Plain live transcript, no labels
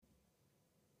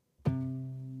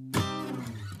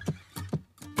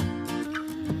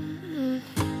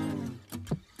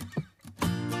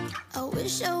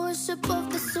wish I was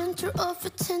above the center of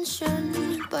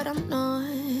attention, but I'm not.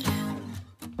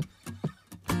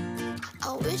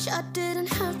 I wish I didn't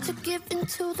have to give in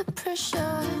to the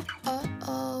pressure.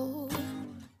 Oh.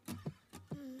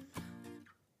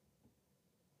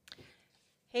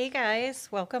 Hey guys,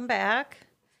 welcome back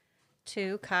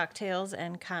to Cocktails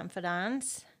and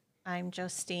Confidants. I'm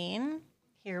Justine,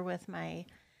 here with my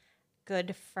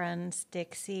good friends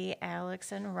Dixie,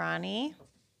 Alex, and Ronnie.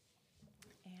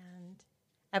 And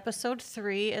episode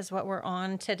 3 is what we're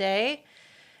on today.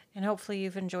 And hopefully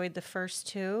you've enjoyed the first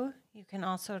 2. You can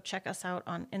also check us out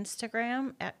on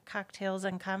Instagram at Cocktails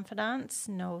and Confidants,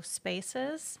 no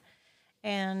spaces.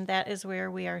 And that is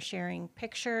where we are sharing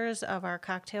pictures of our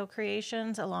cocktail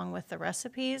creations along with the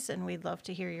recipes. And we'd love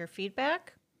to hear your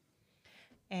feedback.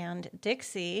 And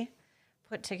Dixie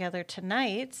put together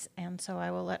tonight's, and so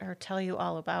I will let her tell you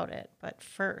all about it. But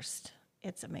first,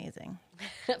 it's amazing.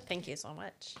 Thank you so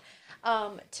much.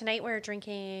 Tonight we're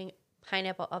drinking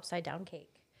pineapple upside down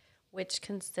cake, which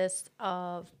consists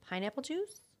of pineapple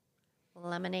juice,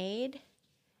 lemonade,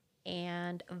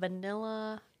 and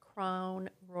vanilla Crown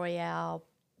Royale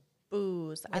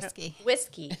booze.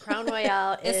 Whiskey. Crown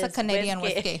Royale is It's a Canadian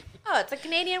whiskey. Oh, it's a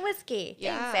Canadian whiskey.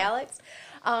 Yeah. Thanks,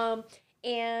 Alex.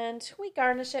 And we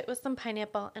garnish it with some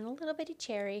pineapple and a little bitty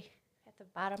cherry at the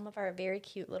bottom of our very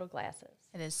cute little glasses.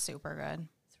 It is super good.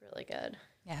 It's really good.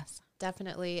 Yes,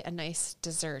 Definitely a nice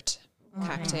dessert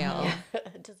cocktail.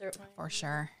 Dessert wine. for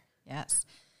sure. Yes.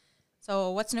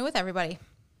 So what's new with everybody?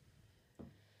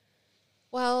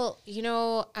 Well,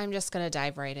 I'm just going to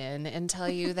dive right in and tell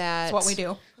you that That's what we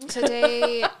do.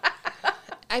 today,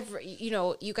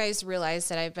 you guys realize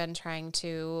that I've been trying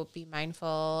to be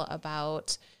mindful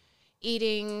about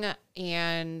eating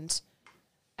and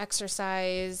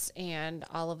exercise and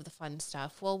all of the fun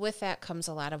stuff. Well, with that comes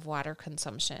a lot of water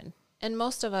consumption. And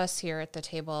most of us here at the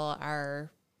table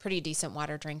are pretty decent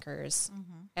water drinkers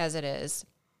as it is.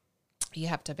 You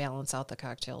have to balance out the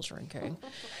cocktail drinking.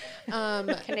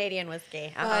 Canadian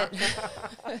whiskey.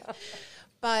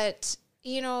 But,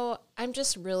 I'm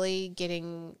just really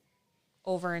getting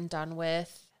over and done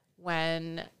with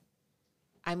when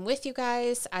I'm with you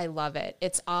guys. I love it.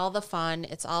 It's all the fun.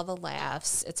 It's all the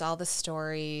laughs. It's all the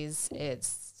stories.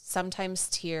 It's sometimes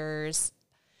tears.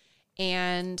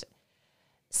 And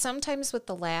sometimes with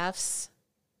the laughs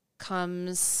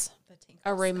comes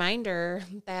a reminder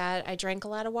that I drank a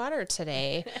lot of water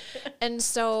today. And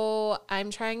so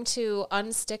I'm trying to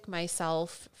unstick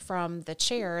myself from the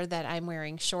chair that I'm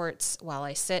wearing shorts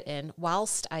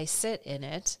whilst I sit in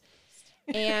it.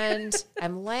 And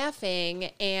I'm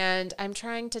laughing and I'm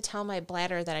trying to tell my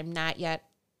bladder that I'm not yet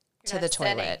to the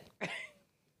toilet.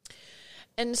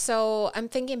 And so I'm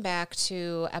thinking back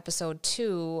to episode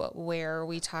 2 where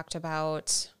we talked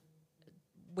about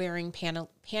wearing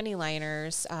panty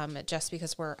liners just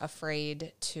because we're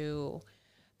afraid to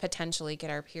potentially get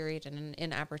our period in an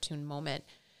inopportune moment.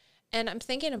 And I'm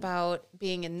thinking about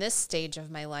being in this stage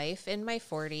of my life, in my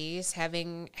 40s,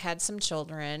 having had some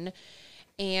children,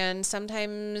 and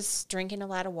sometimes drinking a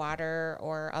lot of water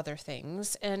or other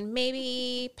things, and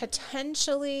maybe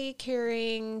potentially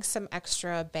carrying some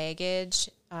extra baggage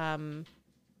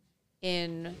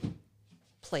in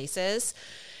places.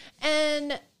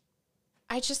 And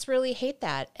I just really hate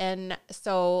that. And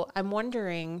so I'm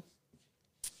wondering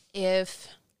if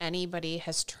anybody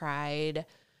has tried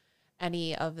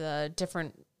any of the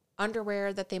different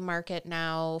underwear that they market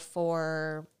now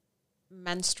for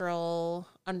menstrual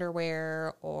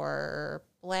underwear or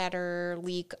bladder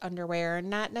leak underwear,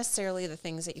 not necessarily the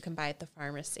things that you can buy at the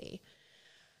pharmacy.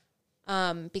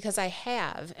 Because I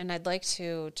have, and I'd like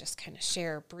to just kind of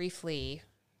share briefly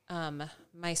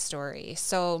my story.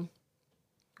 So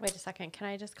Wait a second. Can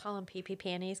I just call them pee-pee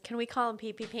panties? Can we call them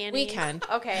pee-pee panties? we can.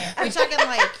 Okay. Are we talking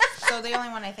so the only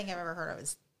one I think I've ever heard of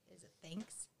is it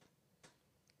Thanks?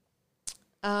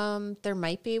 There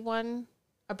might be a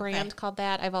brand Okay. called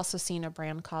that. I've also seen a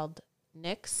brand called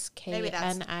Knix, Maybe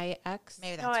that's- Knix.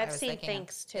 Maybe that's No, what I I've was seen thinking of.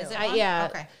 Thanks too. Is it I- one? yeah.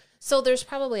 Okay. So there's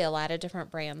probably a lot of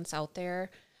different brands out there.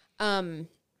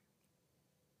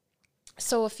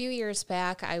 So a few years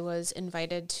back, I was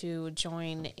invited to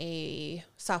join a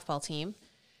softball team.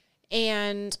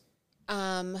 And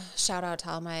shout out to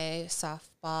all my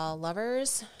softball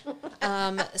lovers.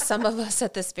 Some of us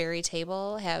at this very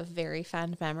table have very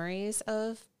fond memories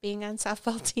of being on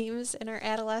softball teams in our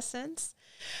adolescence.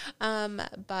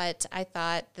 But I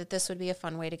thought that this would be a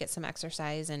fun way to get some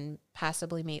exercise and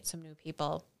possibly meet some new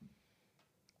people.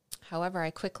 However,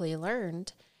 I quickly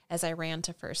learned as I ran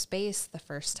to first base the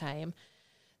first time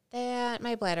that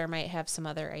my bladder might have some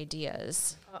other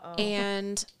ideas. Uh-oh.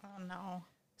 And Oh, no.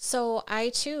 so I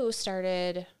too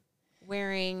started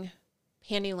wearing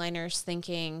panty liners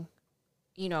thinking,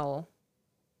 you know,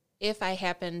 if I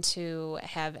happen to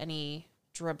have any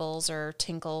dribbles or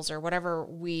tinkles or whatever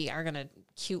we are going to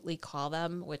cutely call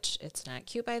them, which it's not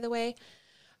cute, by the way,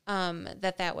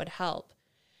 that would help.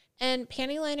 And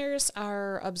panty liners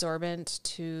are absorbent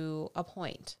to a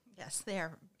point. Yes, they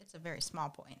are. It's a very small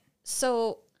point.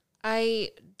 So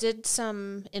I did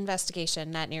some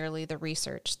investigation, not nearly the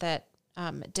research that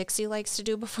Dixie likes to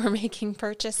do before making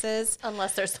purchases.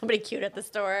 Unless there's somebody cute at the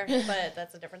store, but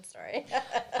that's a different story.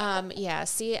 Yeah,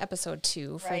 see episode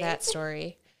 2 for Right. that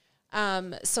story.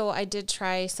 So I did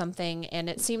try something and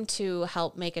it seemed to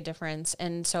help make a difference.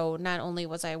 And so not only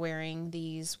was I wearing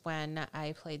these when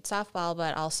I played softball,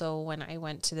 but also when I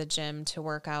went to the gym to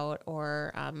work out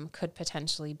or could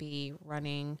potentially be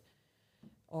running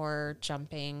or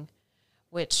jumping,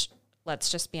 which, let's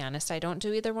just be honest, I don't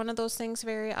do either one of those things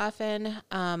very often.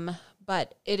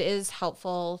 But it is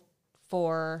helpful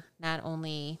for not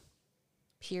only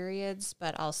periods,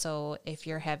 but also if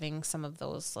you're having some of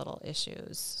those little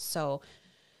issues. So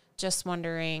just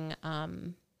wondering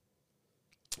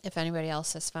if anybody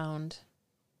else has found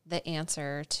the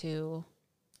answer to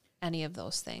any of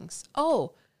those things.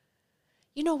 Oh,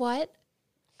 you know what?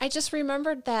 I just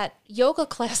remembered that yoga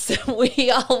class that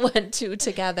we all went to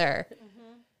together.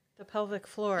 The pelvic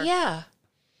floor. Yeah.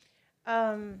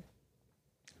 I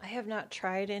have not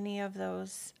tried any of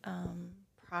those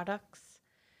products.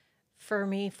 For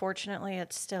me, fortunately,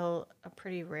 it's still a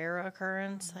pretty rare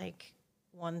occurrence. Like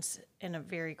once in a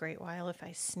very great while, if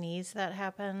I sneeze, that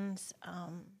happens.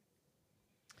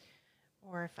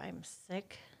 Or if I'm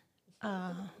sick,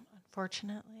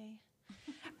 unfortunately.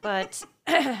 But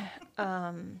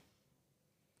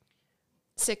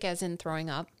Sick as in throwing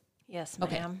up. yes,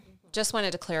 Okay. ma'am. Just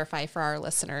wanted to clarify for our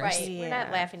listeners. Right. We're not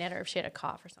Yeah. laughing at her if she had a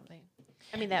cough or something.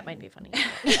 I mean, that might be funny.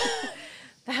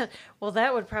 That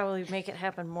would probably make it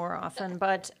happen more often,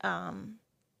 but I'm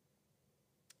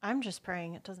just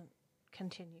praying it doesn't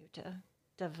continue to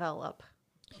develop.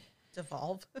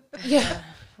 Devolve. Yeah.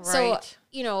 So, Right.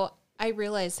 you know, I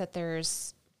realize that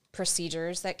there's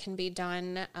procedures that can be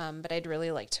done, but I'd really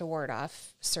like to ward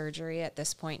off surgery at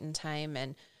this point in time.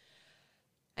 And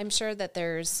I'm sure that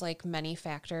there's like many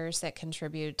factors that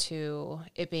contribute to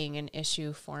it being an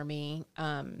issue for me.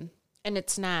 And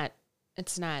it's not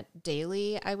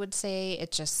daily, I would say.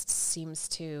 It just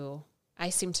I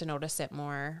seem to notice it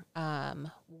more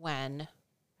when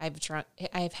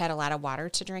I've had a lot of water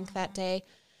to drink that day.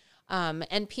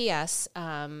 And P.S.,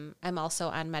 I'm also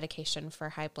on medication for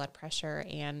high blood pressure,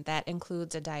 and that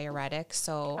includes a diuretic.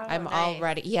 So I'm nice.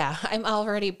 I'm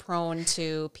already prone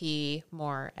to pee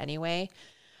more anyway.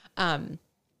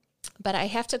 But I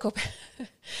have to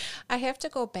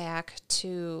go back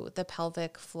to the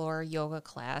pelvic floor yoga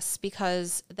class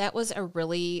because that was a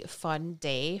really fun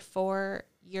day for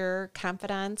your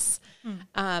confidants.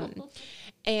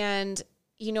 And,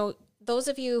 you know, those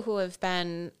of you who have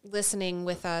been listening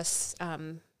with us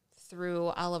through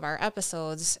all of our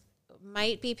episodes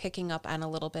might be picking up on a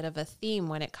little bit of a theme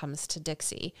when it comes to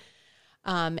Dixie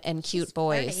and cute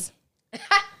boys.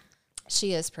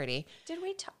 She is pretty. Did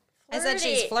we talk? I said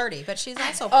she's flirty, but she's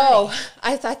also pretty. Oh,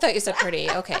 I thought you said pretty.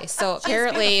 Okay, so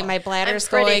apparently my bladder's I'm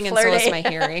pretty going and so is flirty. my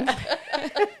hearing.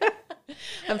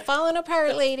 I'm falling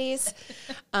apart, ladies.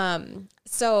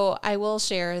 So I will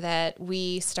share that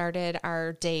we started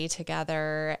our day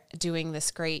together doing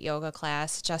this great yoga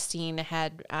class. Justine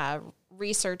had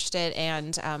researched it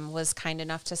and was kind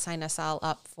enough to sign us all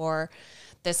up for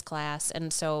this class.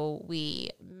 And so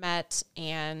we met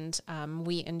and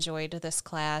we enjoyed this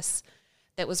class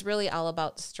that was really all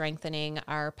about strengthening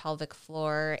our pelvic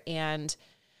floor. And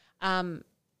I'm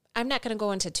not going to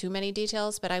go into too many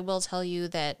details, but I will tell you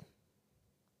that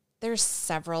there's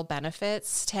several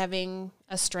benefits to having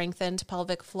a strengthened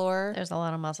pelvic floor. There's a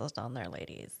lot of muscles down there,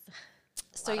 ladies.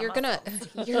 So you're gonna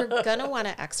want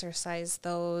to exercise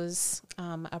those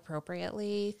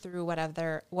appropriately through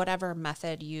whatever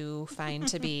method you find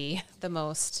to be the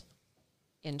most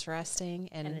interesting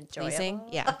and pleasing. enjoyable.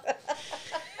 Yeah.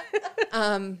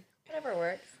 Whatever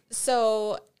works.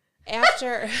 So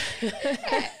after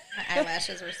My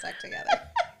eyelashes were stuck together.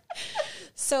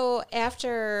 So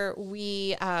after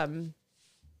we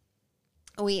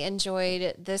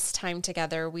enjoyed this time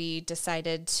together, we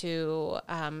decided to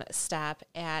stop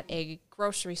at a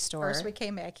grocery store. First, we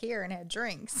came back here and had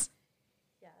drinks.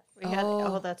 We had,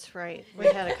 oh, that's right. We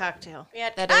had a cocktail. We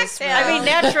had That is cocktails. I mean,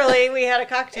 naturally, we had a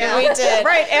cocktail. We did.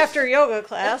 Right after yoga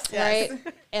class. right?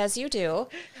 As you do.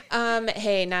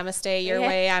 Hey, namaste your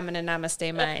way. I'm going to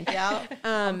namaste mine. Yeah.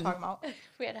 I'm talking about.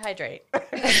 We had to hydrate.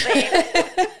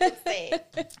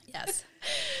 Yes.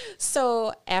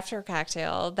 So after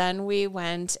cocktail, then we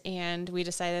went and we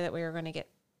decided that we were going to get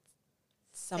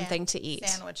something to eat.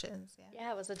 Sandwiches. Yeah.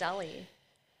 Yeah, it was a deli.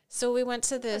 So we went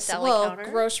to this deli little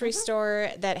counter. grocery store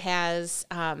that has,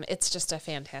 it's just a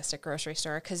fantastic grocery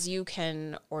store because you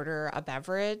can order a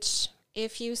beverage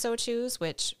if you so choose,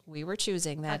 which we were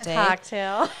choosing that day.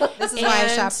 Cocktail. This is why I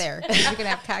shop And- there. You can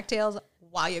have cocktails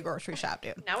while you grocery shop,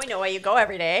 dude. Now we know why you go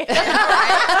every day.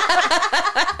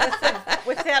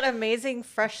 With that amazing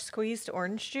fresh squeezed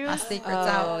orange juice. My secret's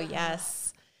Oh, out.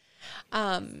 yes.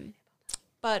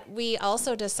 But we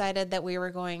also decided that we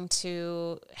were going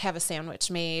to have a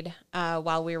sandwich made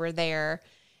while we were there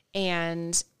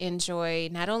and enjoy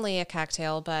not only a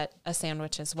cocktail, but a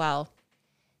sandwich as well.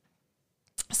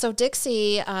 So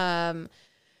Dixie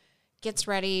gets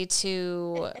ready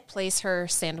to place her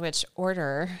sandwich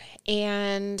order,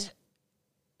 and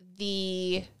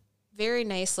the very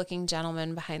nice looking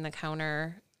gentleman behind the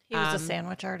counter, He was a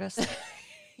sandwich artist.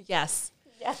 yes,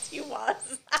 Yes, he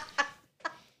was.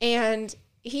 and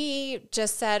he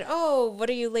just said, "Oh, what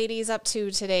are you ladies up to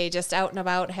today? Just out and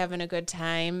about having a good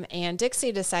time?" And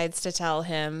Dixie decides to tell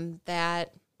him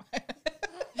that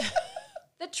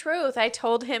The truth. I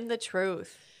told him the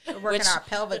truth. We're working our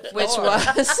pelvic floor which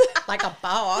was like a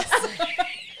boss.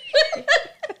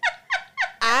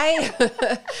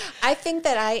 I think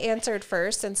that I answered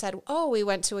first and said, "Oh, we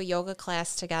went to a yoga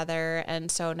class together,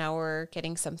 and so now we're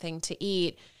getting something to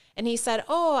eat." And he said,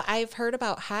 "Oh, I've heard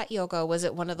about hot yoga. Was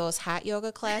it one of those hot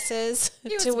yoga classes?"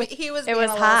 He was, To which- he was It being was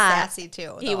a little hot. sassy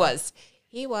too. he though. was.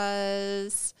 He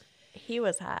was. He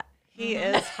was hot. He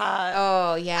is hot.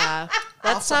 Oh, yeah.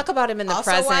 Let's talk about him in the Also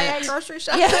present. why I grocery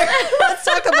shop Yeah, there. let's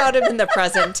talk about him in the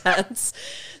present tense.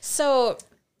 So,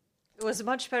 It was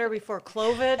much better before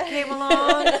Clovid came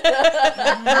along.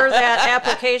 Or that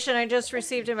application I just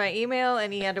received in my email,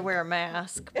 and he had to wear a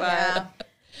mask. But Yeah.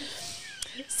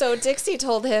 so Dixie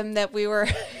told him that we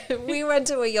went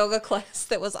to a yoga class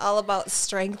that was all about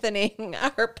strengthening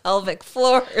our pelvic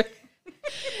floor.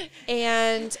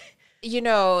 And you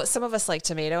know, some of us like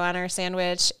tomato on our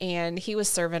sandwich, and he was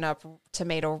serving up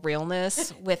tomato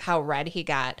realness with how red he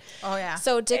got. Oh yeah.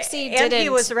 So Dixie and didn't. he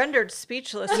was rendered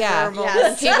speechless Yeah, for a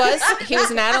moment. he was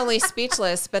not only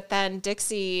speechless, but then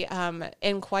Dixie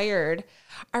inquired,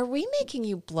 "Are we making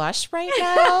you blush right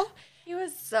now?" He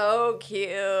was so cute.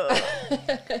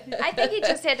 I think he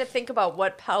just had to think about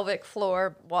what pelvic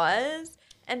floor was,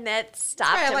 and that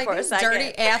stopped I him like for a these second.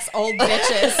 dirty ass old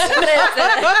bitches.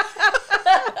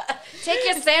 Take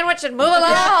your sandwich and move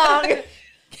along.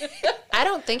 I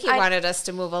don't think he wanted us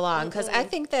to move along because I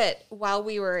think that while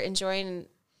we were enjoying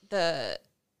the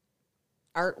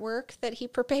artwork that he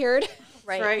prepared,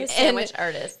 Right, Right. he's a sandwich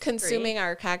artist. consuming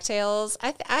our cocktails,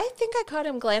 I think I caught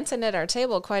him glancing at our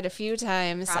table quite a few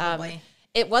times. Probably.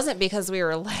 It wasn't because we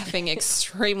were laughing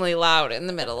extremely loud in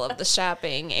the middle of the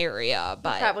shopping area,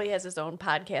 but Probably has his own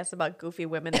podcast about goofy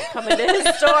women that come into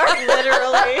his store.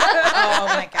 Literally. Oh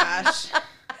my gosh.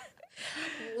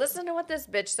 Listen to what this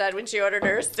bitch said when she ordered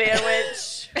her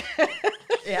sandwich.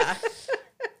 Yeah.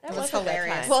 That was a good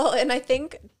hilarious. time. well, and I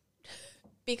think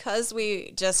because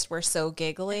we just were so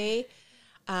giggly,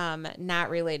 not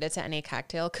related to any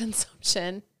cocktail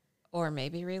consumption, or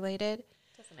maybe related.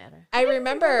 Doesn't matter. I We're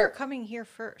remember coming here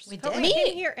first. We But did. We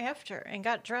came here after and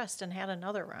got dressed and had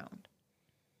another round.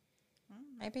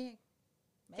 Maybe.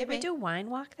 Did we do wine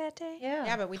walk that day?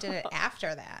 Yeah, but we did it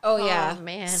after that. Oh yeah,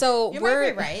 man. So You we're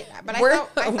might be right, but we're I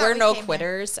thought we're we no came here-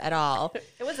 quitters at all.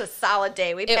 It was a solid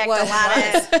day. We It packed was. a lot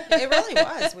in. It really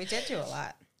was. We did do a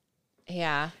lot.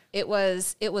 Yeah, it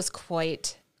was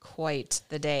quite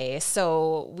the day.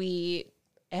 So we,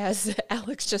 as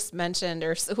Alex just mentioned,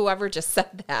 or whoever just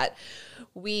said that,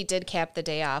 we did cap the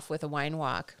day off with a wine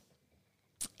walk.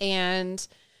 And,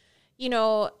 you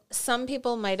know, some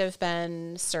people might have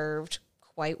been served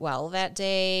quite well that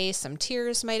day. Some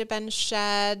tears might have been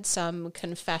shed, some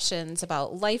confessions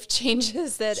about life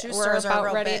changes that Shoe we're stores are a about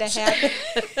real ready bitch. to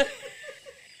have.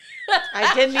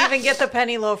 I didn't even get the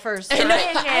penny loafers. I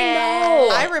know.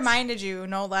 I reminded you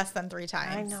no less than 3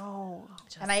 times. I know.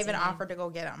 And I even offered to go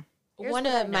get them. One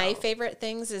of my favorite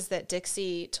things is that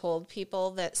Dixie told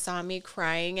people that saw me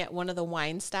crying at one of the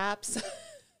wine stops.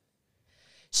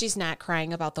 She's not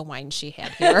crying about the wine she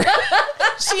had here.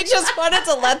 She just wanted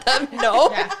to let them know.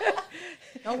 Yeah.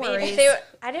 No worries.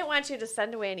 I didn't want you to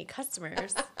send away any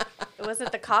customers. It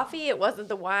wasn't the coffee. It wasn't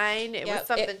the wine. It Yep, was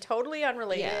something totally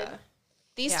unrelated. Yeah.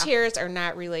 These Yeah. tears are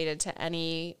not related to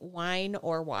any wine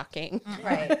or walking.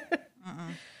 Right.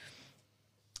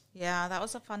 Yeah, that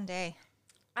was a fun day.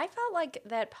 I felt like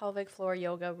that pelvic floor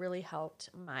yoga really helped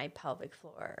my pelvic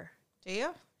floor. Do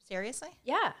you? Seriously?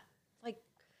 Yeah. Like,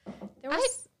 there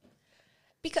was...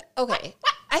 Because okay,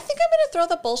 I think I'm going to throw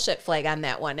the bullshit flag on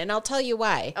that one, and I'll tell you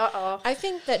why. Uh-oh. I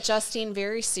think that Justine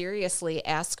very seriously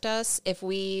asked us if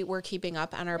we were keeping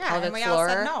up on our pelvic and we floor all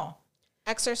said no.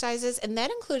 exercises, and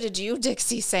that included you,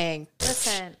 Dixie, saying,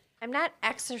 Listen, I'm not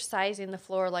exercising the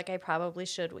floor like I probably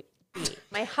should be.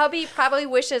 My hubby probably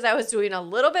wishes I was doing a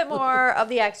little bit more of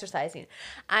the exercising.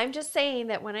 I'm just saying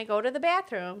that when I go to the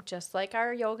bathroom, just like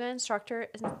our yoga instructor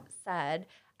said,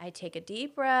 I take a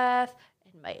deep breath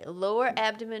and my lower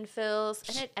abdomen fills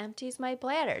and it empties my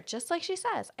bladder. Just like she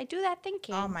says. I do that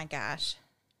thinking. Oh my gosh.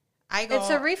 I go. It's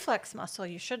a reflex muscle.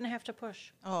 You shouldn't have to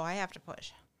push. Oh, I have to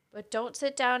push. But don't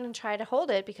sit down and try to hold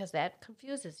it because that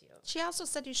confuses you. She also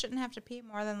said you shouldn't have to pee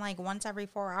more than like once every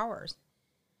 4 hours.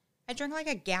 I drink like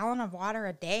a gallon of water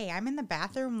a day. I'm in the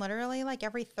bathroom literally like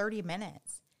every 30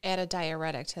 minutes. add a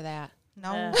diuretic to that.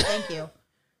 No, thank you.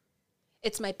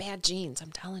 It's my bad genes,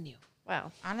 I'm telling you.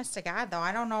 Wow. Honest to God, though,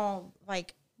 I don't know.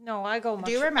 Like, No, I go much.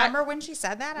 do you remember when she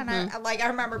said that? And I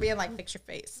remember being like, fix your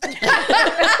face.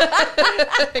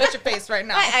 Fix your face right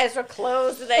now. My eyes were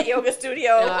closed in that yoga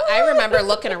studio. I remember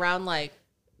looking around like,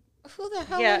 who the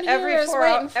hell Yeah, in every here is 4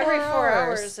 waiting every 4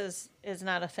 hours? hours is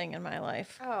not a thing in my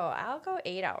life. Oh, I'll go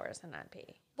 8 hours and not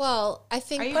pee. Well, I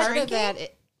think Are you part of drinking?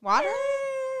 that, Water?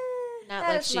 not Not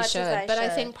like as she much as should, I but I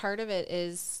should. think part of it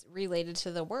is related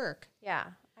to the work. Yeah,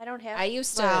 I don't have. I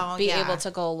used to Well, be yeah. able to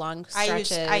go long I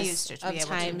stretches used to be of able to,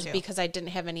 times too. because I didn't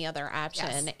have any other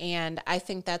option. Yes. And I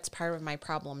think that's part of my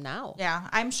problem now. Yeah,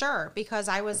 I'm sure because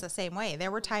I was the same way.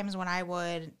 There were times when I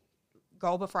would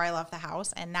go before I left the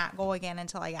house and not go again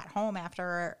until I got home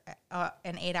after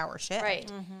an 8-hour shift. right.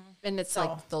 And it's So-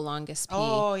 like the longest pee.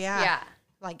 Oh, yeah. Yeah.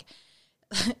 Like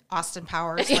Austin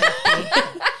Powers. Like,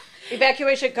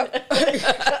 Evacuation.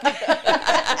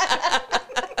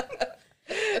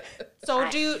 so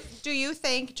do you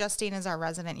think Justine is our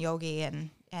resident yogi and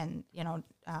you know,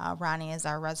 Ronnie is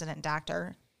our resident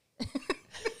doctor?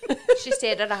 She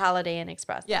stayed at a Holiday Inn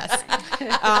Express. Yes.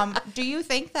 Do you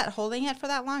think that holding it for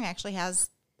that long actually has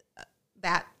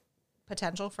that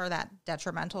potential for that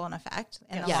detrimental an effect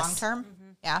in the Yes. long term?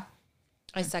 Yeah.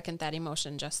 I second that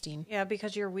emotion, Justine. Yeah,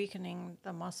 because you're weakening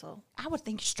the muscle. I would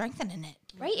think strengthening it.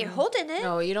 Right, you're holding it.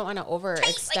 No, you don't want to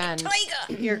overextend.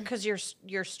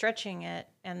 You're stretching it,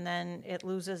 and then it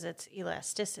loses its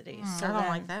elasticity. So I don't then-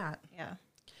 like that. Yeah.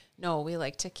 No, we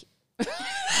like to keep. We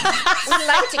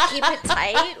like to keep it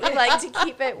tight. We like to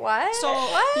keep it what? So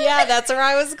Yeah, that's where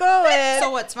I was going.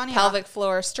 so what's funny? Pelvic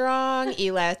floor strong,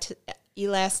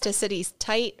 elasticity's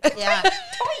tight. Yeah.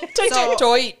 tight,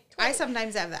 tight. I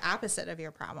sometimes have the opposite of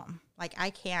your problem. Like I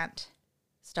can't.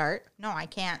 Start. No, I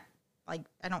can't. Like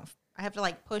I don't. I have to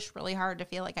like push really hard to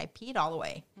feel like I peed all the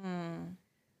way.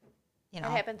 You know.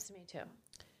 That happens to me too.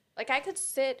 Like I could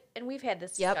sit, and we've had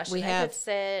this Yep, discussion. we I have. could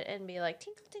sit and be like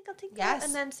tinkle, tinkle, tinkle, Yes.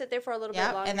 and then sit there for a little Yep,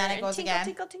 bit longer, and then it goes tinkle, again.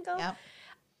 tinkle, tinkle. Yep.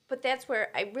 But that's where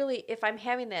I really, if I'm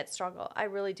having that struggle, I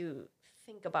really do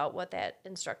think about what that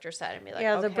instructor said and be like,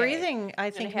 Yeah, the okay, breathing, I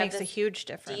I'm think, gonna have makes a this huge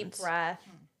difference. deep breath,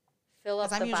 fill up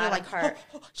Because the I'm usually bottom like, part.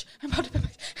 I'm about to.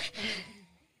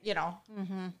 You know,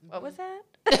 What was that?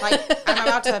 like I'm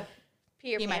about to Pee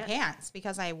your pee my pants? pants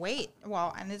because I wait.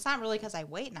 Well, and it's not really because I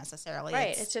wait necessarily.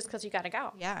 Right. It's just because you got to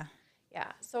go. yeah.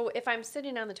 Yeah. So if I'm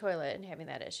sitting on the toilet and having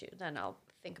that issue, then I'll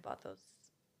think about those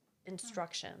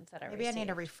instructions that I Maybe I received. need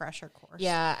a refresher course.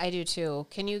 Yeah, I do too.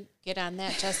 Can you get on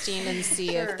that, Justine, and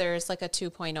see if there's like a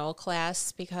 2.0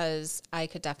 class? Because I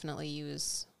could definitely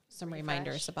use some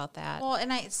reminders about that. Well,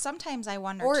 and sometimes I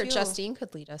wonder Or too. Justine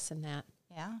could lead us in that.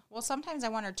 Yeah. Well, sometimes I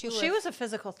wonder too. She if, was a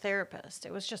physical therapist.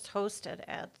 It was just hosted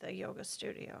at the yoga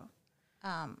studio.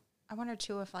 I wonder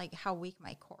too if like how weak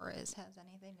my core is has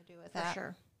anything to do with For that.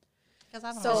 sure. Because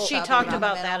I don't So know. She Probably talked around the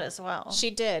about that middle. as well. She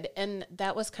did, and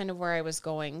that was kind of where I was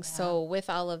going. So with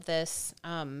all of this,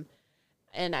 and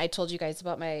I told you guys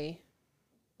about my,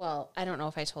 well, I don't know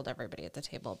if I told everybody at the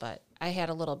table, but I had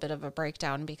a little bit of a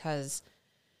breakdown because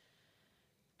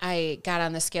I got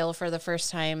on the scale for the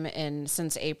first time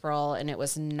since April, and it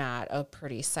was not a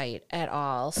pretty sight at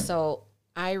all. So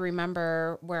I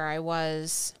remember where I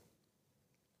was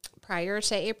prior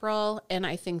to April, and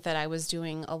I think that I was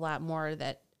doing a lot more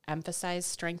that emphasized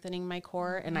strengthening my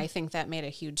core, and I think that made a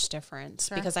huge difference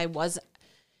because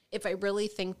if I really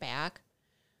think back,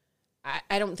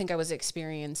 I don't think I was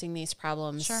experiencing these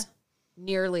problems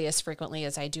nearly as frequently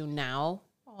as I do now.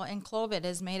 Well, and COVID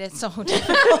has made it so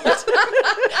difficult.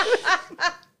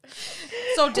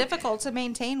 So difficult to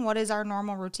maintain what is our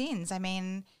normal routines. I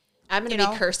mean, I'm going you to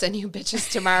know? be cursing you bitches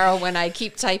tomorrow when I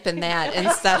keep typing that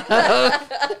instead of...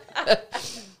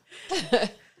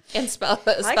 and spell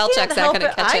check's not going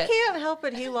to catch it. I can't help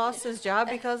it. He lost his job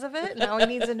because of it. Now he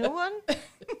needs a new one.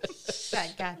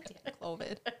 that goddamn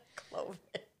COVID. COVID.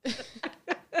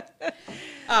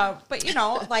 But you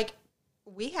know, like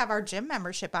we have our gym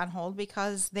membership on hold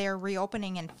because they're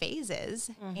reopening in phases,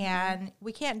 and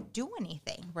we can't do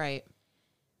anything. Right.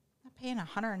 I'm paying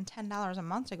 $110 a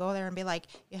month to go there and be like,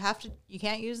 you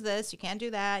can't use this, you can't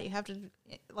do that, you have to,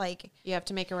 like, You have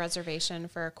to make a reservation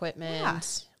for equipment. Yeah.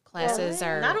 Classes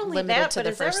are Not only limited that, to but the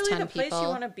is that first really 10 the place people. you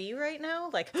want to be right now?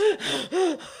 Like,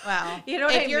 well, You know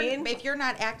what if I you're, mean? If you're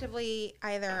not actively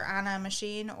either on a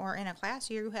machine or in a class,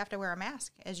 you have to wear a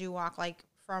mask as you walk, like,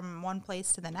 from one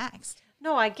place to the next.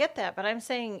 no, I get that, but I'm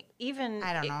saying even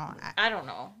I don't know. I don't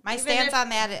know. My Even stance if- on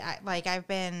that, I've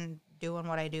been doing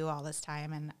what I do all this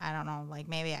time, and I don't know, like,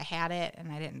 maybe I had it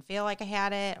and I didn't feel like I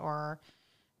had it, or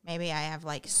maybe I have,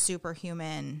 like,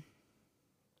 superhuman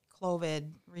COVID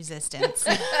resistance.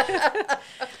 I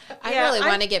Yeah, really I'm-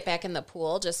 want to get back in the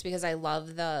pool just because I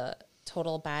love the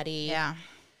total body. Yeah.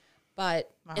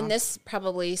 But and this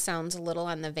probably sounds a little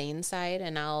on the vain side,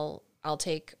 and I'll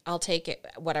take it,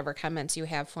 whatever comments you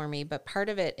have for me. But part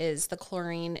of it is the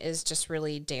chlorine is just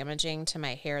really damaging to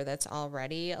my hair that's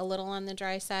already a little on the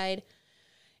dry side.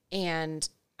 And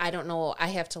I don't know. I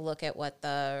have to look at what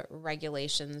the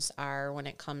regulations are when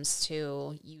it comes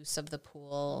to use of the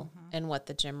pool and what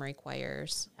the gym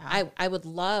requires. I would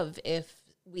love if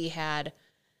we had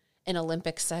an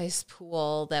Olympic-sized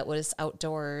pool that was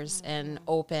outdoors and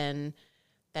open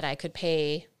that I could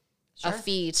pay a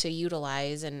fee to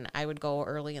utilize, and I would go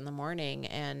early in the morning,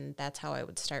 and that's how I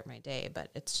would start my day. But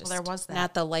it's just there was that,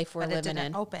 not the life we're but it living didn't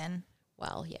in. open,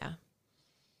 Well, yeah.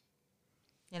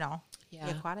 you know, Yeah.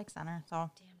 the aquatic center. So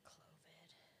damn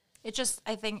COVID. It just,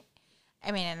 I think,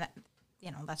 I mean, and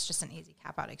you know, that's just an easy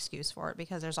cop out excuse for it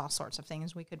because there's all sorts of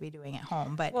things we could be doing at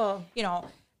home. But Well- you know,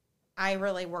 I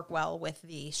really work well with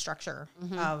the structure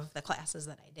of the classes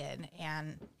that I did,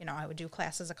 and you know, I would do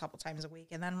classes a couple times a week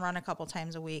and then run a couple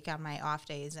times a week on my off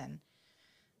days, and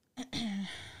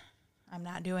I'm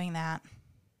not doing that.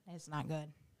 It's not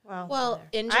good. Well,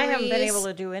 injuries. I haven't been able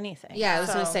to do anything. Yeah, I was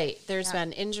going to So- say, there's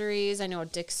been injuries. I know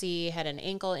Dixie had an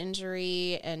ankle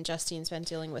injury, and Justine's been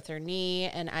dealing with her knee,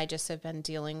 and I just have been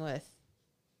dealing with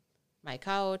my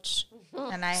couch.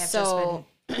 And I have So-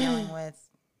 just been dealing with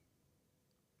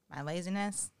my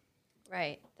laziness.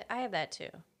 Right. I have that too.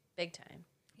 Big time.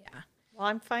 Yeah, Well,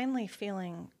 I'm finally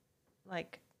feeling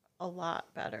like a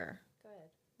lot better.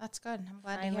 that's good. I'm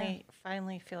glad to hear.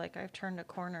 Finally feel like I've turned a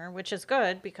corner, which is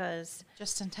good because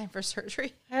Just in time for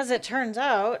surgery. as it turns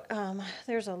out,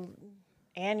 there's a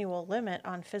annual limit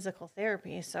on physical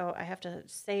therapy, so I have to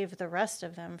save the rest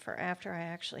of them for after I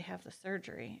actually have the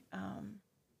surgery.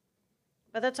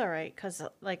 But that's all right because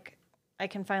like I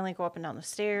can finally go up and down the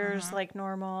stairs like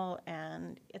normal,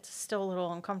 and it's still a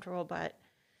little uncomfortable, but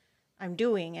I'm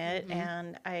doing it.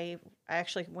 And I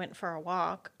actually went for a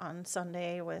walk on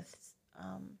Sunday with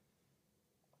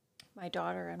my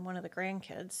daughter and one of the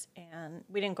grandkids, and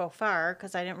we didn't go far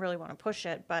because I didn't really want to push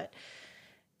it, but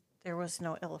there was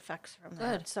no ill effects from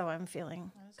that. So I'm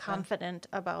feeling confident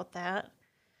about that.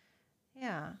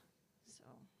 Yeah. So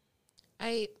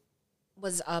I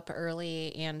was up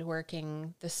early and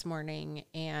working this morning,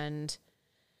 and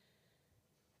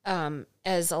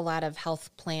as a lot of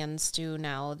health plans do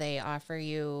now, they offer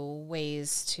you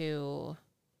ways to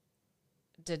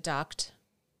deduct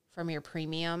from your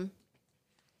premium.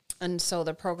 And so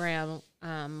the program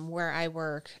where I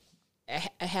work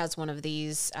has one of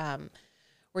these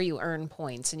where you earn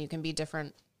points, and you can be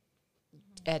different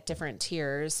at different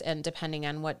tiers, and depending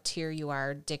on what tier you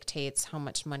are dictates how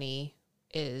much money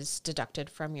is deducted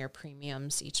from your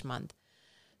premiums each month.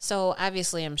 So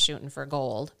obviously I'm shooting for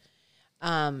gold.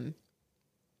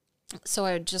 So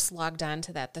I just logged on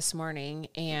to that this morning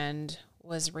and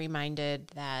was reminded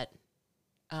that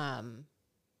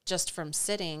just from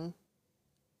sitting,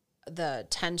 the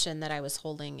tension that I was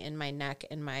holding in my neck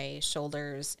and my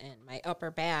shoulders and my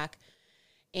upper back,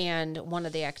 and one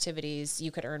of the activities you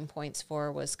could earn points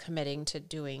for was committing to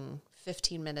doing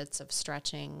 15 minutes of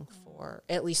stretching for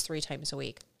at least 3 times a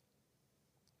week.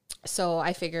 So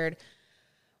I figured,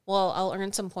 well, I'll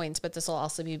earn some points, but this will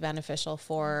also be beneficial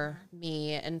for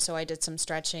me. And so I did some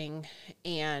stretching,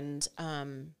 and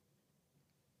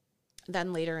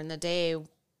then later in the day,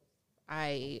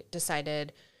 I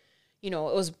decided, it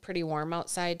was pretty warm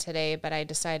outside today, but I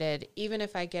decided even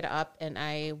if I get up and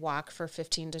I walk for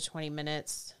 15 to 20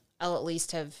 minutes, I'll at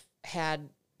least have had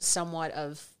somewhat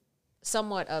of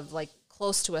like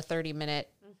close to a 30-minute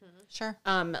Sure.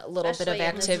 little Especially bit of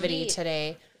in this activity heat.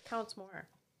 today. It counts more.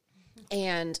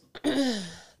 And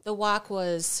the walk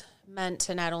was meant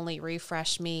to not only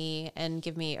refresh me and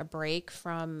give me a break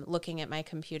from looking at my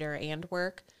computer and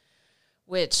work,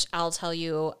 which I'll tell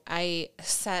you, I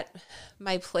set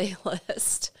my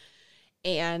playlist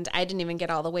and I didn't even get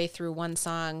all the way through one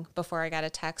song before I got a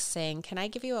text saying, "Can I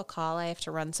give you a call? I have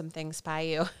to run some things by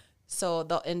you." So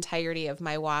the entirety of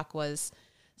my walk was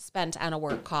spent on a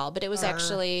work call, but it was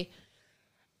actually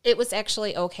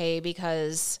okay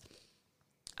because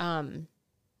I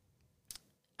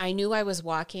knew I was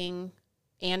walking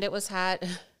and it was hot.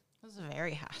 It was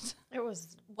very hot. It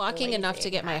was Walking enough to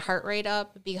get my heart rate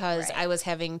up because Right. I was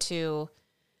having to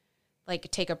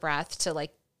like take a breath to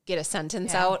like get a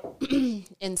sentence Yeah. out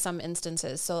in some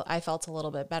instances. So I felt a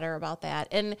little bit better about that.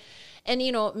 And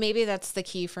maybe that's the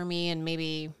key for me, and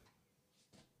maybe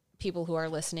people who are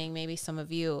listening, maybe some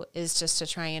of you, is just to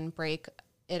try and break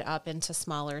it up into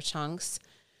smaller chunks.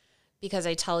 Because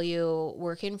I tell you,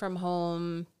 working from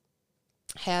home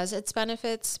has its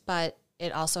benefits, but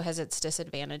it also has its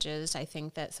disadvantages. I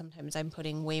think that sometimes I'm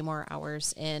putting way more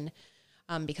hours in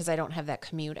because I don't have that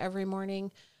commute every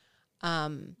morning.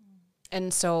 And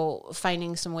so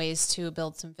finding some ways to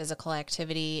build some physical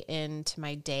activity into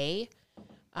my day,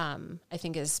 I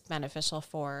think is beneficial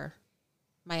for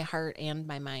my heart and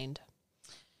my mind.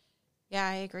 Yeah,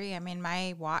 I agree. I mean,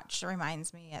 my watch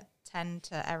reminds me at 10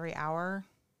 to every hour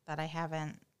that I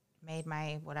haven't made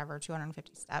my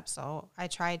 250 steps. So I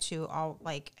try to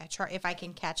if I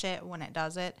can catch it when it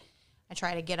does it, I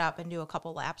try to get up and do a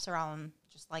couple laps around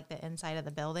just like the inside of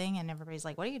the building. And everybody's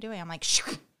like, "What are you doing?" I'm like, "Shh."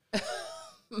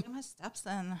 Get my steps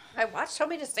in. My watch told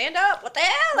me to stand up. What the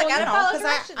hell? I gotta follow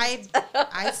directions.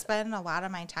 I spend a lot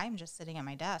of my time just sitting at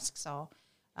my desk. So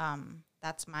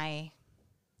that's my,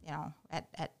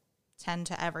 at 10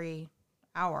 to every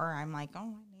hour, I'm like,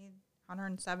 oh, I need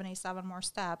 177 more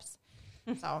steps.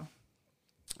 So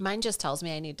Mine just tells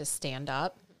me I need to stand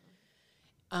up.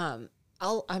 I'm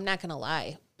not going to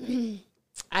lie.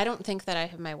 I don't think that I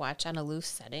have my watch on a loose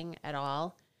setting at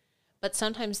all. But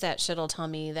sometimes that shit will tell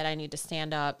me that I need to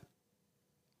stand up.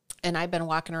 And I've been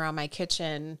walking around my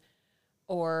kitchen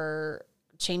or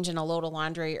changing a load of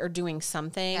laundry or doing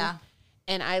something. Yeah.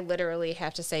 And I literally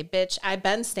have to say, "Bitch, I've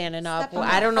been standing up. Well,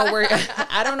 I don't know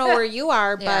where you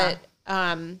are, Yeah.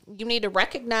 but you need to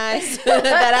recognize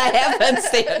that I have been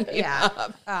standing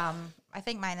up." I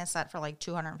think mine is set for like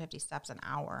 250 steps an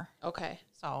hour. Okay.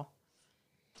 So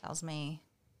it tells me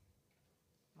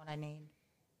what I need.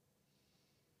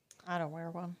 I don't wear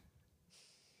one.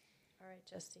 All right,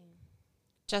 Justine.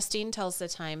 Justine tells the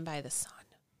time by the sun.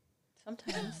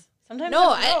 Sometimes. Sometimes.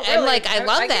 No, I'm I'm like, I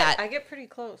love that. I get pretty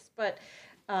close, but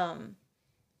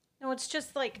no, it's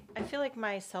just like I feel like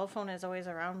my cell phone is always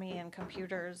around me and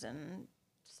computers and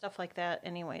stuff like that.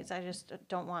 Anyways, I just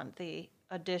don't want the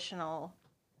additional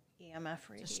EMF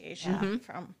radiation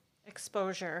from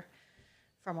exposure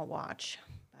from a watch.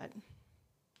 But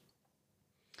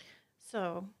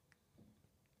so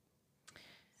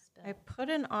I put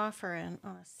an offer in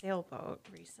on a sailboat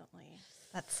recently.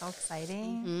 That's so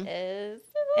exciting. Is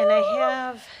And I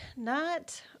have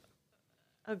not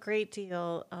a great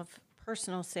deal of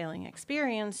personal sailing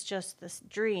experience, just this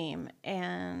dream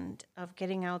and of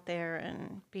getting out there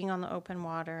and being on the open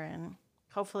water and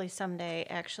hopefully someday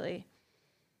actually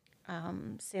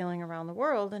sailing around the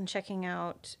world and checking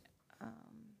out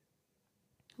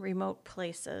remote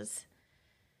places.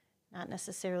 Not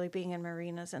necessarily being in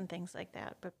marinas and things like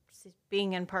that, but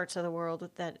being in parts of the world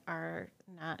that are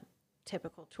not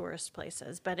typical tourist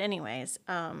places. But anyways,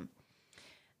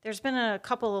 there's been a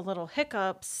couple of little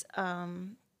hiccups.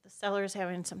 The seller's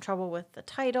having some trouble with the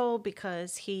title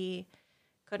because he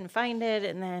couldn't find it.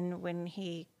 And then when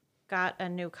he got a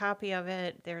new copy of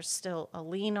it, there's still a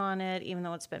lien on it, even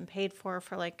though it's been paid for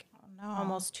like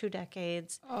almost 2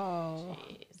 decades. Oh.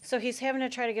 So he's having to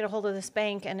try to get a hold of this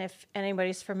bank. And if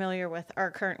anybody's familiar with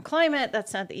our current climate,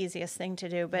 that's not the easiest thing to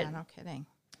do. But Yeah, no kidding.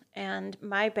 and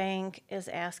my bank is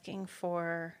asking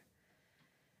for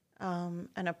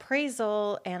an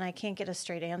appraisal, and I can't get a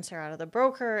straight answer out of the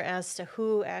broker as to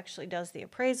who actually does the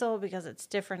appraisal because it's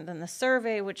different than the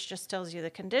survey, which just tells you the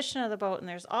condition of the boat, and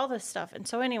there's all this stuff. And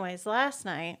so anyways, last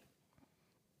night,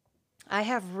 I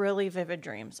have really vivid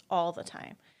dreams all the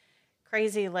time.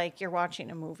 Crazy, like you're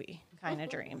watching a movie kind of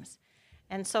dreams.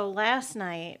 And so last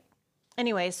night,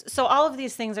 anyways, so all of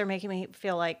these things are making me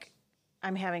feel like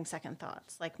I'm having second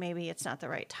thoughts. Like maybe it's not the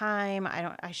right time.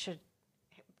 I should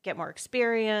get more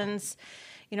experience.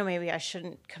 You know, maybe I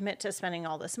shouldn't commit to spending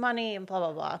all this money and blah,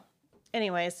 blah, blah.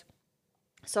 Anyways,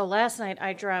 so last night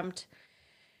I dreamt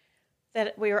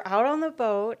that we were out on the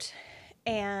boat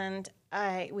and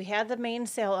we had the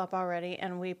mainsail up already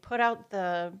and we put out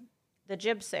the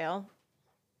jib sail.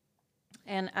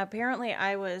 And apparently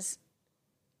I was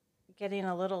getting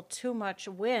a little too much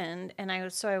wind, and I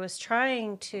was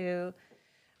trying to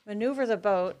maneuver the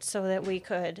boat so that we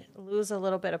could lose a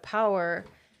little bit of power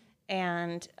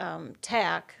and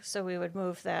tack, so we would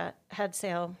move that head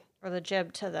sail or the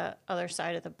jib to the other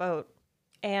side of the boat.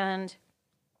 And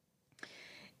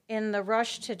in the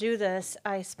rush to do this,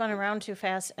 I spun around too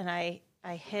fast and I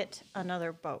hit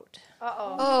another boat.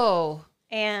 Oh.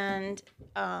 And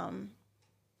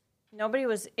nobody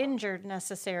was injured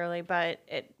necessarily, but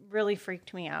it really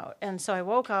freaked me out. And so I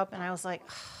woke up and I was like,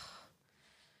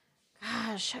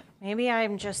 gosh, maybe I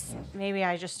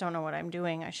just don't know what I'm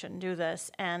doing. I shouldn't do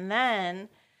this. And then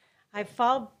I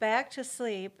fall back to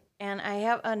sleep and I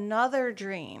have another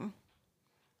dream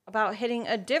about hitting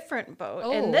a different boat.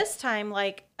 Oh. And this time,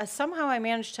 like, somehow I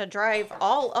managed to drive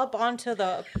all up onto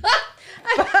the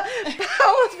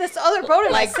bow of this other boat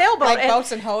in my sailboat. Like And-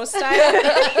 boats and hose style.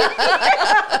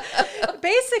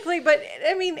 basically, but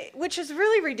I mean, which is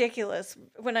really ridiculous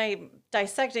when I'm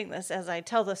dissecting this as I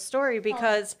tell the story,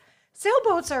 because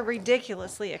sailboats are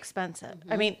ridiculously expensive.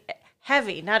 I mean,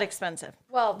 heavy, not expensive.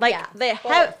 Well, like yeah, they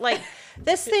have, like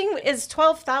this thing is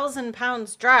 12,000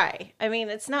 pounds dry. I mean,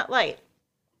 it's not light,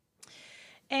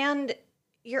 and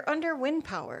you're under wind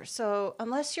power. So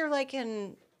unless you're like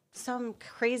in some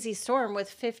crazy storm with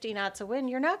 50 knots of wind,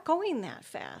 you're not going that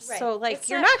fast. Right. So like It's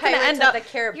you're not not going to Pirates end of up the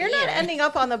Caribbean. You're not ending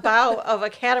up on the bow of a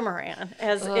catamaran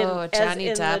as Johnny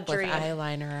in Depp the with dream.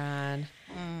 eyeliner on.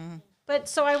 But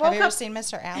so I Have woke you ever up. seen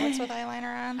Mr. Alex with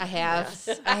eyeliner on? I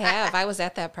have. I have. I was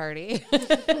at that party.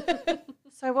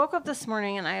 So I woke up this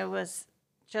morning and I was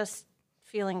just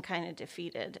feeling kind of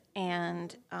defeated,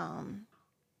 and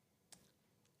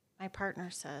my partner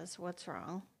says, "What's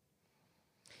wrong?"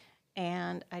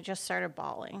 And I just started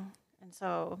bawling. And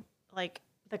so, like,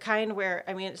 the kind where,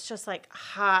 I mean, it's just like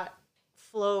hot,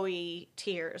 flowy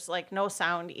tears, like no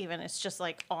sound even. It's just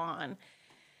like on.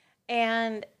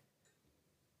 And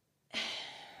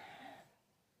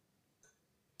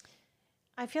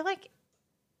I feel like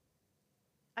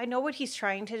I know what he's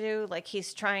trying to do. Like,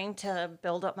 he's trying to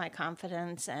build up my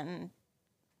confidence and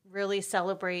really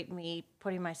celebrate me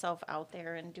putting myself out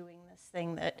there and doing this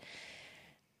thing that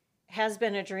has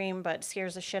been a dream but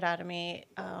scares the shit out of me.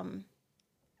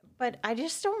 But I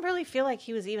just don't really feel like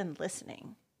he was even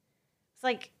listening. It's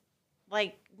like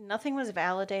nothing was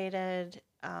validated.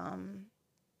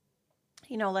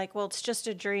 You know, like, well, it's just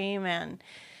a dream and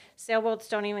sailboats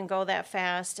don't even go that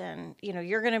fast, and, you know,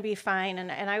 you're going to be fine.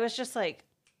 And I was just like,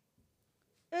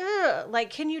 ugh, like,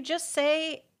 can you just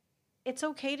say it's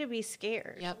okay to be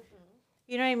scared? Yep.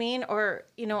 You know what I mean? Or,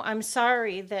 you know, I'm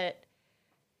sorry that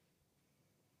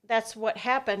that's what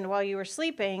happened while you were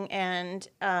sleeping. And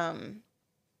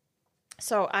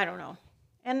so I don't know.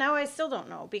 And now I still don't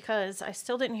know, because I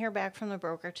still didn't hear back from the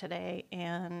broker today.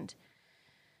 And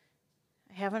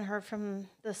I haven't heard from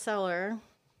the seller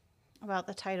about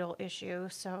the title issue.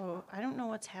 So I don't know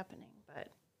what's happening, but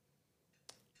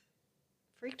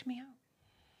freaked me out.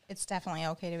 It's definitely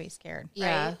okay to be scared.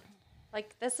 Yeah. Right?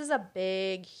 Like, this is a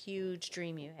big, huge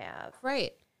dream you have.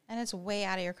 Right. And it's way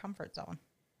out of your comfort zone.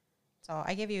 So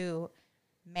I give you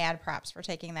mad props for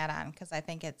taking that on, because I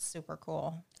think it's super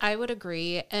cool. I would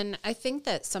agree. And I think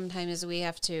that sometimes we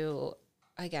have to,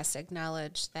 I guess,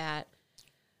 acknowledge that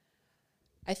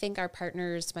I think our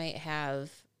partners might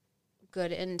have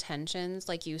good intentions,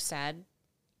 like you said,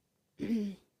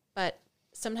 but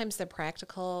sometimes the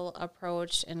practical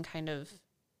approach and kind of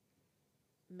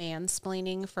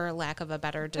mansplaining, for lack of a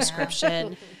better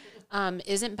description,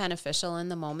 isn't beneficial in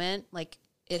the moment. Like,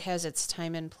 it has its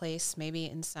time and place maybe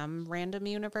in some random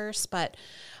universe, but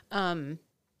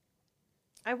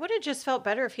I would have just felt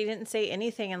better if he didn't say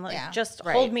anything and just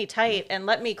Right. hold me tight and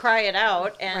let me cry it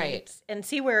out and Right. and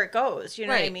see where it goes. You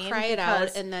know what I mean? Cry it out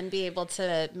Because- and then be able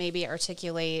to maybe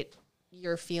articulate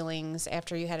your feelings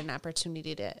after you had an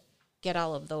opportunity to get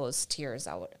all of those tears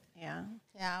out. yeah.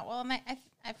 Yeah, well, and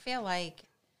I feel like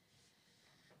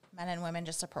men and women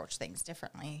just approach things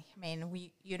differently. I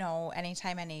mean,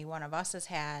 anytime any one of us has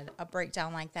had a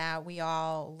breakdown like that, we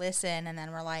all listen and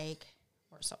then we're like,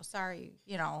 we're so sorry,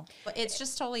 But it's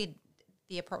just totally,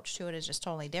 the approach to it is just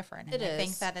totally different. And It I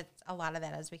think is. that a lot of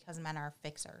that is because men are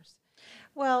fixers.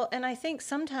 Well, and I think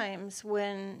sometimes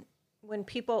when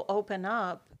people open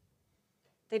up,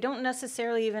 they don't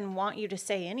necessarily even want you to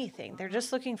say anything. They're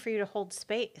just looking for you to hold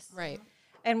space. Right.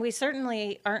 And we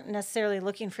certainly aren't necessarily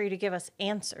looking for you to give us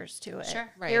answers to it. Sure.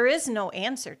 Right. There is no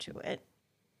answer to it.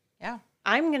 Yeah.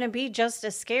 I'm going to be just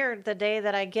as scared the day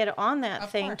that I get on that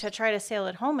Of thing course. to try to sail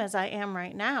it home as I am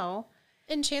right now.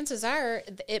 And chances are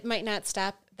it might not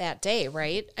stop that day,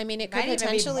 right? I mean, it could Might even be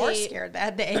potentially more scared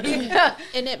that day.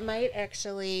 and it might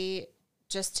actually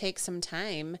just take some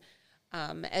time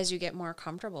as you get more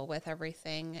comfortable with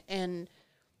everything. And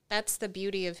that's the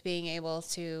beauty of being able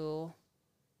to,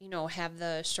 you know, have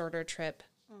the shorter trip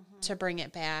to bring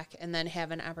it back and then have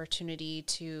an opportunity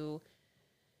to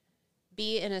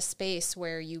be in a space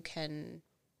where you can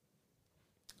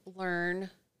learn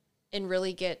and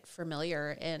really get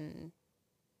familiar and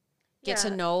get to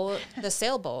Yeah. know the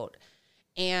sailboat.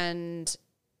 And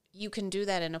you can do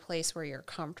that in a place where you're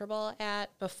comfortable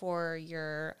at before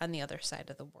you're on the other side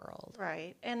of the world.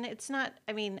 Right. And it's not,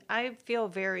 I mean, I feel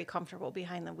very comfortable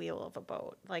behind the wheel of a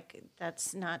boat. Like,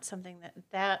 that's not something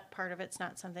that part of it's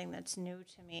not something that's new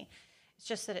to me. It's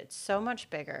just that it's so much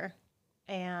bigger.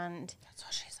 And, That's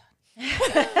what she said.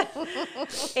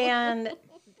 and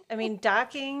I mean,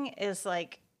 docking is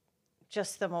like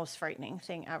just the most frightening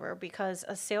thing ever because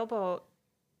a sailboat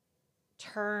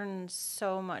turns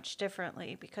so much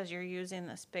differently because you're using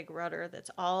this big rudder that's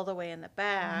all the way in the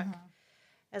back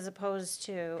as opposed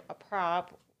to a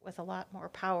prop with a lot more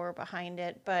power behind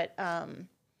it. But I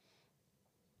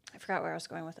forgot where I was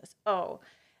going with this. Oh,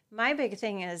 my big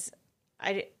thing is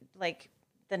I like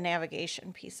the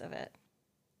navigation piece of it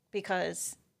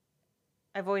because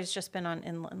I've always just been on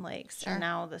inland lakes, Sure. and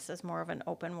now this is more of an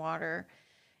open water.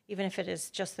 Even if it is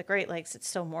just the Great Lakes, it's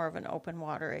still more of an open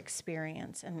water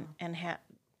experience, and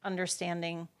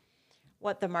understanding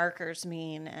what the markers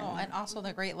mean. And Oh, and also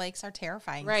the Great Lakes are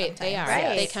terrifying. Right, they are. sometimes.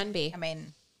 Right. They can be. I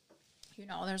mean, you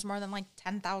know, there's more than like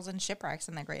 10,000 shipwrecks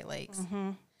in the Great Lakes.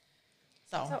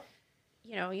 So,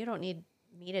 you know, you don't need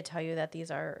me to tell you that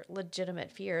these are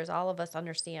legitimate fears. All of us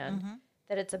understand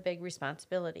that it's a big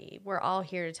responsibility. We're all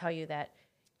here to tell you that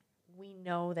we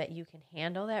know that you can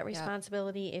handle that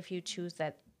responsibility if you choose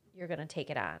that you're going to take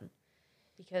it on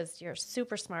because you're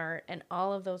super smart and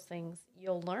all of those things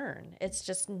you'll learn. It's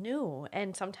just new.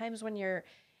 And sometimes when you're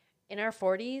in our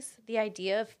 40s, the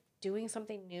idea of doing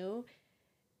something new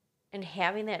and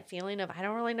having that feeling of, I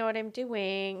don't really know what I'm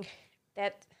doing,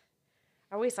 that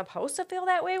are we supposed to feel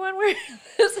that way when we're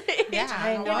this age? Yeah,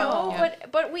 I You know. know,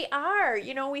 but we are.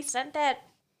 You know, we sent that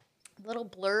little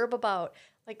blurb about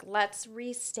like let's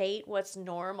restate what's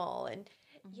normal, and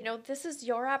you know, this is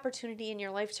your opportunity in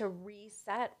your life to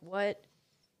reset what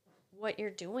you're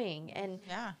doing, and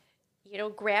Yeah. you know,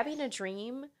 grabbing a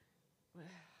dream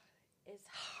is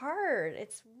hard.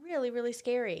 It's really, really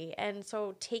scary, and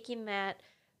so taking that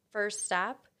first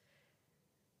step,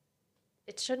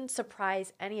 it shouldn't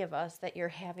surprise any of us that you're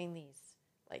having these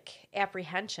like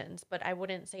apprehensions, but I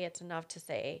wouldn't say it's enough to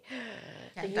say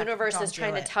the universe don't is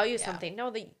trying do to it. tell you Yeah. something.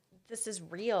 No, this is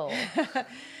real.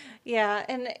 yeah,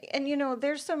 and you know,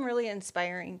 there's some really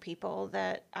inspiring people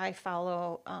that I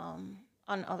follow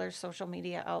on other social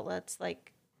media outlets.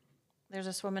 Like, there's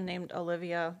this woman named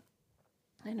Olivia,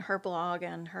 and her blog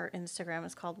and her Instagram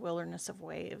is called Wilderness of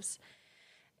Waves,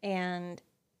 and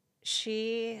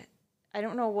I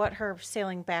don't know what her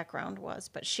sailing background was,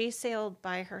 but she sailed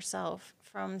by herself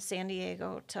from San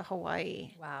Diego to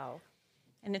Hawaii, Wow.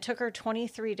 and it took her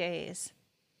 23 days.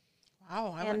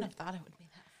 Wow. I wouldn't have thought it would be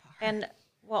that far. And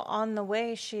well, on the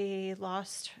way, she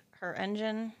lost her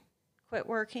engine, quit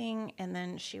working, and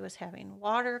then she was having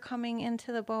water coming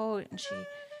into the boat. And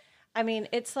I mean,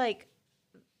 it's like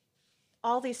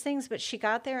all these things, but she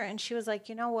got there and she was like,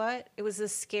 you know what? It was the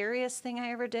scariest thing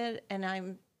I ever did. And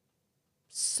I'm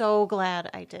so glad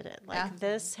I did it. Like, Yeah.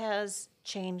 this has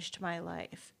changed my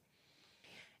life.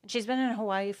 And she's been in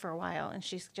Hawaii for a while and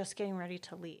she's just getting ready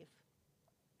to leave.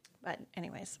 But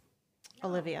anyways,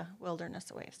 Olivia,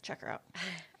 Wilderness of Waves, check her out.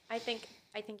 I think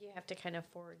you have to kind of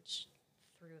forge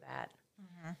through that.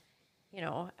 You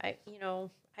know,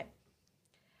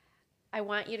 I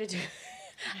want you to do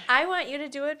I want you to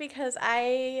do it because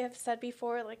I have said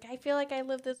before, like, I feel like I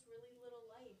live this really little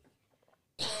life.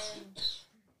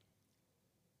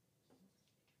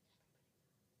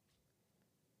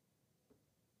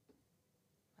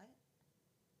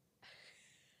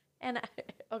 And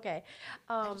okay.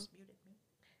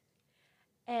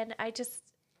 And I just,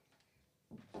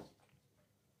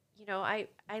 you know, I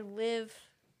live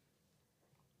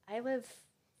less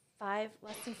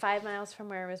than 5 miles from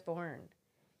where I was born.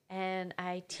 And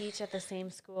I teach at the same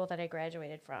school that I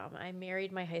graduated from. I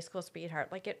married my high school sweetheart.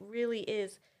 Like, it really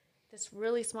is this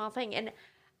really small thing. And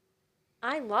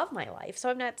I love my life. So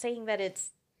I'm not saying that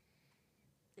it's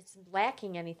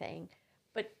lacking anything,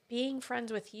 But being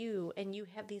friends with you and you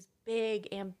have these big,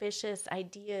 ambitious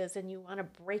ideas and you want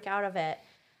to break out of it,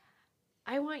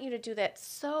 I want you to do that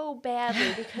so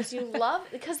badly because you love,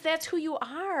 because that's who you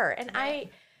are. And I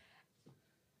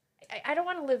don't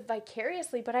want to live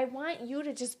vicariously, but I want you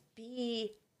to just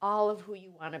be all of who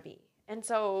you want to be. And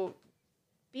so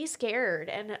be scared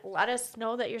and let us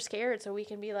know that you're scared so we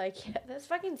can be like, yeah, that's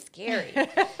fucking scary.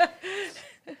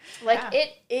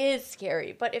 It is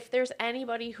scary. But if there's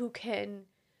anybody who can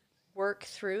work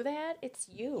through that, it's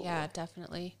you. Yeah,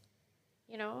 definitely.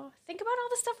 You know, think about all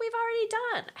the stuff we've already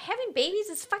done. Having babies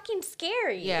is fucking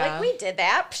scary. Yeah. Like, we did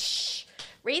that. Psh,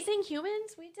 raising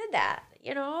humans, we did that.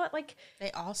 You know, like.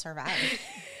 They all survived.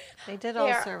 They did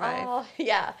all survive.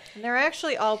 Yeah. And they're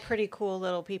actually all pretty cool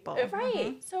little people.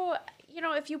 Right. So, you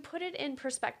know, if you put it in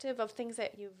perspective of things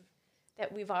that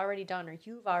we've already done or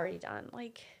you've already done,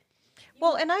 like.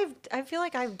 Well, and I feel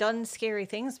like I've done scary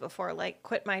things before, like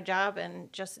quit my job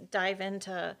and just dive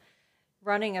into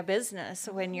running a business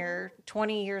when you're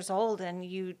 20 years old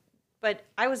but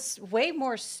I was way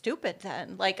more stupid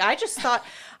then. Like, I just thought,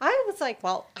 I was like,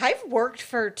 well, I've worked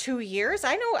for 2 years.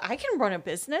 I know I can run a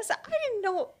business. I didn't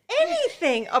know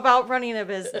anything about running a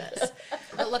business.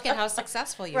 But look at how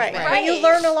successful you Right. were. But you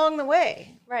learn along the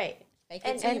way. Right. Fake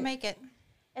it till you make it.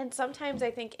 And sometimes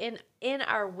I think in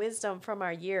our wisdom from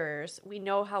our years, we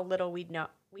know how little we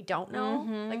don't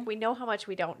know. Like, we know how much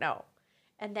we don't know.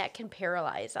 And that can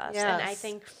paralyze us. Yes. And I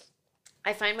think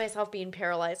I find myself being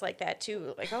paralyzed like that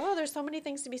too. Like, oh, there's so many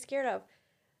things to be scared of.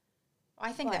 Well,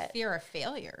 I think the But- fear of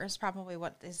failure is probably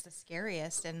what is the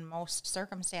scariest in most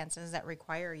circumstances that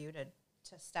require you to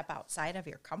step outside of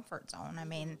your comfort zone. I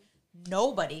mean,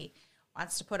 nobody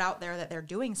wants to put out there that they're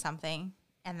doing something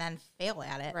and then fail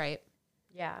at it. Right.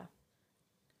 Yeah.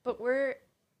 But we're,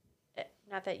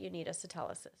 not that you need us to tell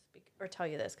us this or tell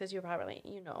you this because you're probably,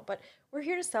 but we're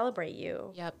here to celebrate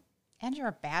you. Yep. And you're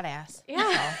a badass.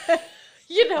 Yeah.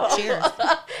 So, cheers.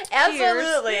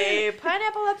 Absolutely.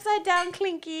 Pineapple upside down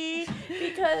clinky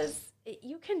because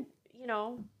you can,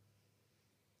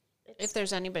 If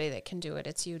there's anybody that can do it,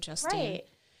 it's you, Justine. right.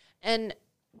 And,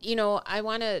 I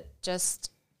want to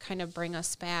just kind of bring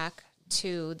us back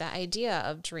to the idea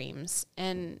of dreams.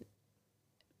 And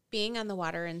being on the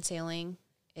water and sailing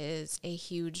is a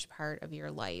huge part of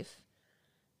your life.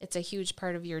 It's a huge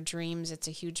part of your dreams. It's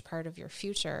a huge part of your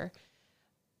future.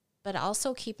 But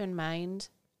also keep in mind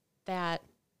that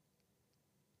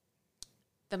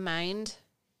the mind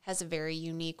has a very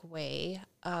unique way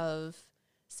of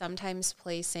sometimes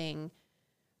placing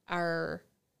our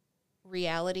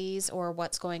realities or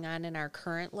what's going on in our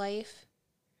current life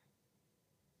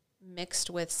mixed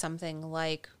with something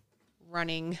like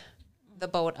running the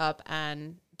boat up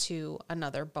on to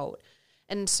another boat.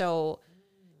 And so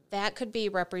that could be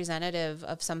representative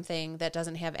of something that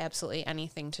doesn't have absolutely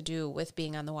anything to do with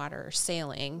being on the water or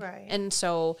sailing. Right. And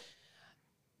so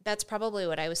that's probably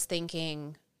what I was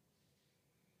thinking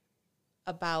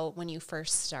about when you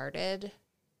first started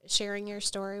sharing your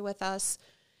story with us.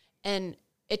 And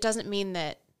it doesn't mean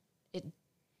that it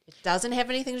doesn't have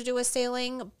anything to do with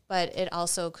sailing, but it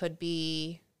also could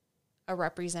be a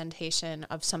representation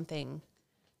of something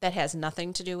that has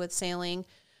nothing to do with sailing.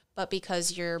 But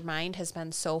because your mind has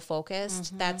been so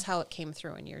focused, that's how it came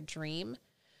through in your dream.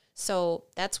 So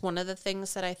that's one of the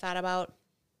things that I thought about.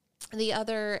 The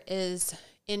other is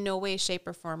in no way, shape,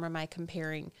 or form am I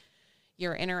comparing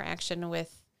your interaction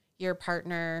with your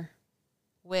partner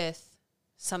with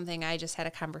something I just had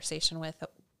a conversation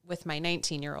with my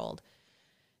 19-year-old,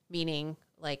 meaning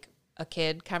like a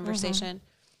kid conversation.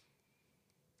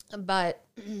 But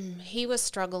he was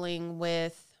struggling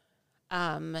with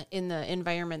in the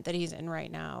environment that he's in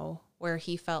right now, where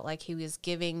he felt like he was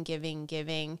giving,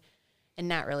 and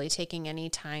not really taking any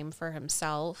time for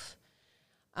himself.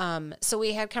 So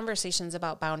we had conversations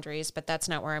about boundaries, but that's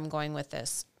not where I'm going with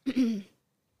this.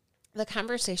 The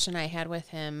conversation I had with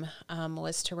him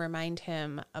was to remind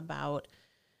him about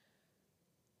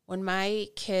when my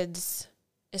kids,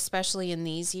 especially in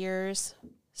these years,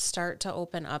 start to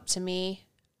open up to me.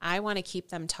 I want to keep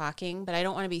them talking, but I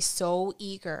don't want to be so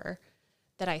eager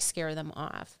that I scare them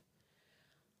off.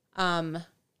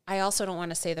 I also don't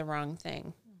want to say the wrong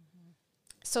thing.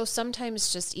 So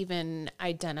sometimes just even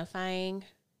identifying,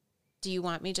 do you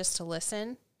want me just to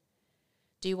listen?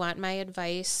 Do you want my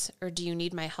advice, or do you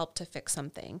need my help to fix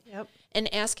something? Yep.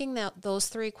 And asking those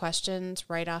three questions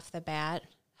right off the bat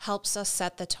helps us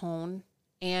set the tone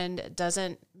and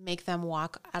doesn't make them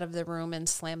walk out of the room and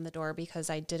slam the door because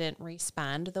I didn't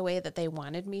respond the way that they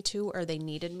wanted me to or they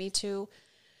needed me to.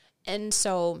 And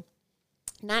so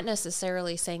not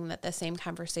necessarily saying that the same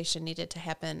conversation needed to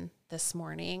happen this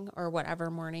morning or whatever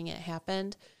morning it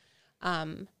happened.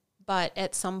 But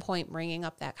at some point bringing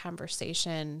up that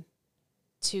conversation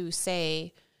to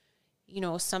say,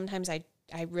 sometimes I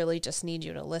really just need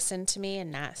you to listen to me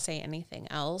and not say anything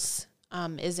else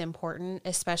is important,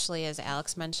 especially as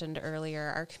Alex mentioned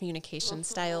earlier, our communication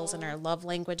styles and our love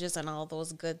languages and all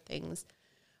those good things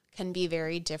can be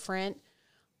very different.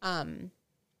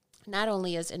 Not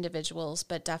only as individuals,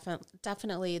 but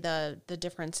definitely the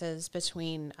differences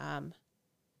between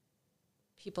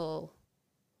people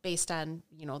based on,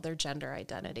 their gender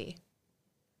identity.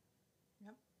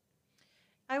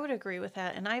 I would agree with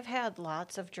that. And I've had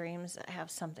lots of dreams that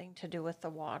have something to do with the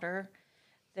water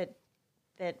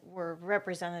that were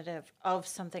representative of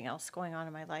something else going on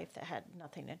in my life that had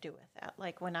nothing to do with that.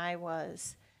 Like when I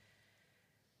was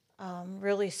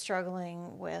really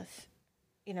struggling with,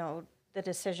 the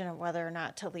decision of whether or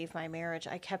not to leave my marriage,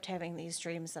 I kept having these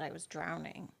dreams that I was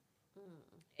drowning.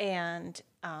 And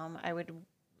I would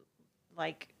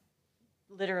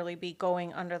literally be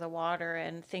going under the water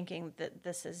and thinking that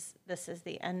this is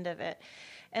the end of it.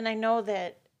 And I know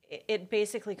that it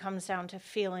basically comes down to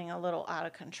feeling a little out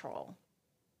of control.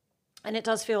 And it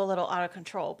does feel a little out of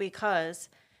control because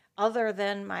other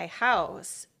than my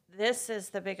house, this is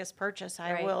the biggest purchase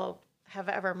I will have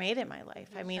ever made in my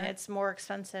life. I mean, it's more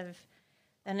expensive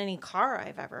than any car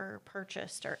I've ever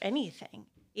purchased or anything.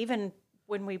 Even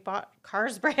when we bought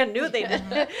cars brand new, they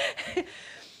did.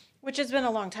 Which has been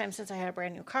a long time since I had a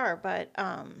brand new car, but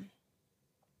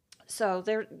so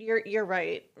you're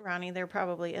right, Ronnie. There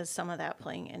probably is some of that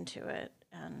playing into it,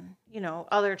 and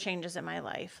other changes in my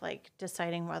life, like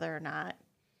deciding whether or not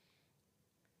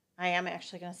I am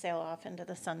actually going to sail off into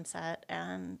the sunset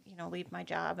and leave my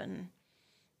job and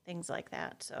things like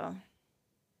that. So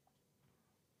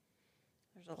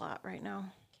there's a lot right now.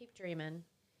 Keep dreaming.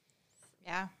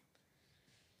 Yeah.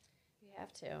 You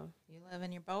have to. You live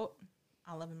in your boat.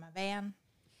 I'll live in my van.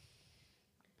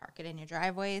 Park it in your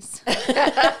driveways.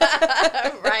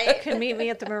 Right. Can meet me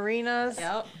at the marinas.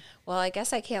 Yep. Well, I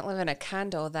guess I can't live in a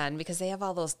condo then because they have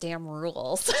all those damn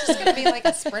rules. It's going to be like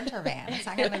a Sprinter van. It's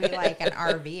not going to be like an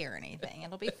RV or anything.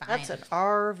 It'll be fine. That's an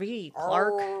RV,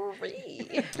 Clark.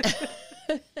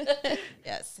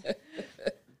 Yes.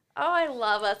 Oh, I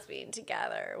love us being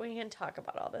together. We can talk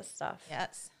about all this stuff.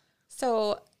 Yes.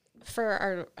 So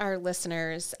for our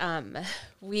listeners,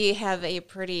 we have a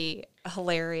pretty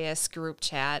hilarious group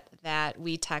chat that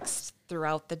we text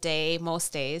throughout the day,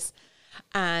 most days.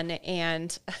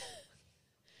 And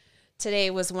today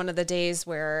was one of the days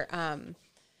where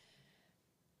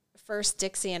first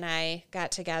Dixie and I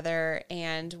got together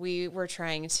and we were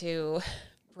trying to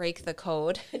break the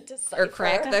code or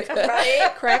crack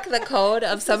the code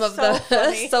of some of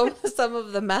some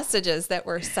of the messages that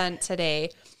were sent today.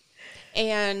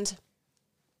 And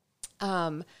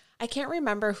I can't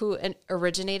remember who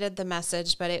originated the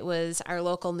message, but it was our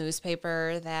local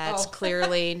newspaper that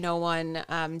clearly no one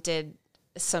did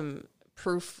some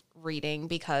proofreading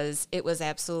because it was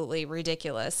absolutely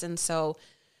ridiculous. And so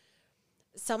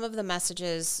some of the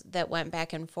messages that went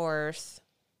back and forth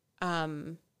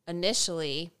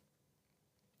initially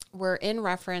were in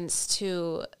reference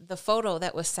to the photo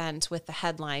that was sent with the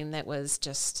headline that was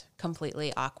just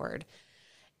completely awkward.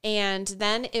 And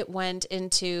then it went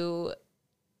into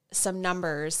some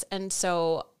numbers. And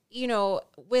so,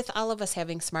 with all of us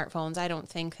having smartphones, I don't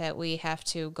think that we have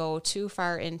to go too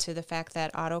far into the fact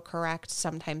that autocorrect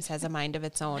sometimes has a mind of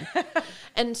its own.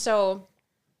 And so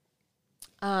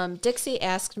Dixie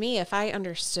asked me if I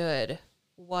understood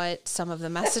what some of the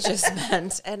messages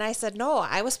meant. And I said, no,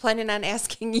 I was planning on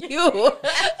asking you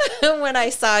when I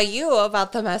saw you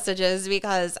about the messages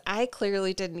because I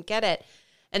clearly didn't get it.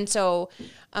 And so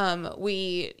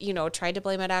we, tried to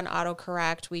blame it on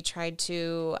autocorrect.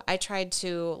 I tried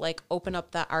to open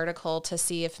up the article to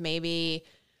see if maybe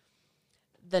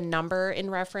the number in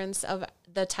reference of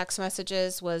the text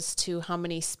messages was to how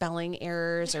many spelling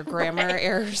errors or grammar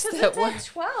errors that were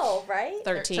 12, right?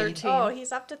 13. Oh,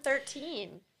 he's up to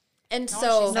 13. And No,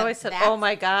 so she No, I said, oh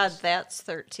my God, that's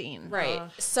 13. right.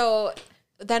 So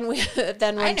then when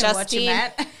I knew what you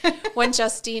meant. when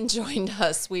Justine joined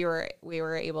us, we were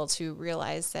able to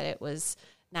realize that it was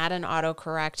not an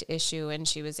autocorrect issue, and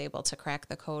she was able to crack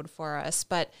the code for us.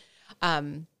 But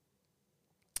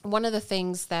one of the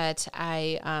things that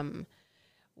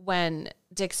when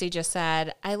Dixie just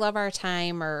said, "I love our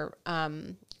time," or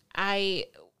I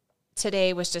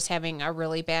today was just having a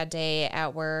really bad day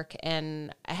at work,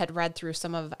 and I had read through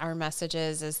some of our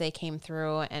messages as they came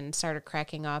through and started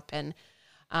cracking up, and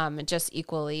just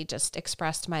equally just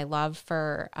expressed my love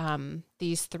for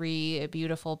these three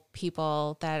beautiful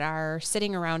people that are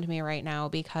sitting around me right now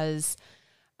because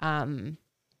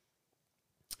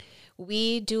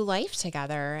we do life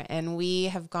together, and we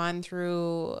have gone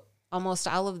through almost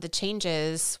all of the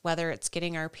changes, whether it's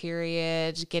getting our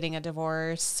period, getting a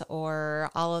divorce, or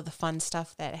all of the fun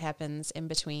stuff that happens in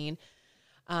between.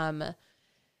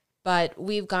 But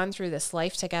we've gone through this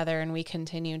life together, and we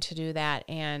continue to do that,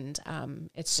 and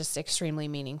it's just extremely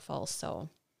meaningful. So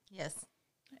Yes.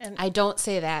 And I don't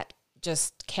say that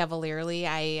just cavalierly.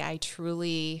 I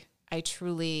truly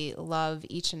love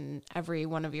each and every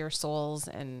one of your souls,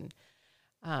 and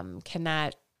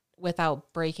cannot,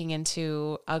 without breaking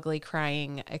into ugly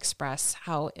crying, express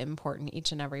how important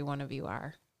each and every one of you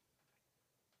are.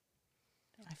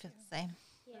 I feel the same.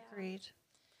 agreed.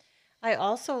 I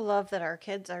also love that our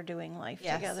kids are doing life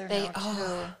Yes, together they now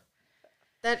too.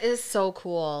 That is so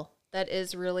cool. That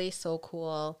is really so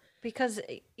cool. Because,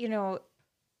 you know,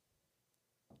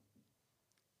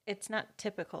 it's not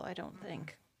typical, I don't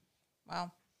think.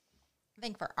 Well, I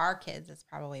think for our kids, it's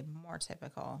probably more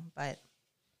typical, but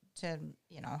to,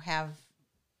 have,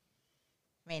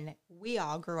 we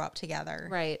all grew up together.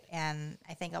 Right. And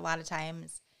I think a lot of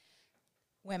times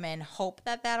women hope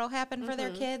that that'll happen for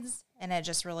their kids, and it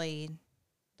just really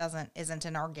isn't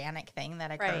an organic thing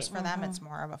that occurs for them. It's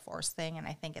more of a forced thing. And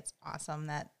I think it's awesome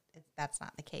that that's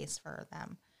not the case for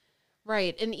them.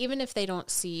 Right. And even if they don't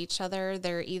see each other,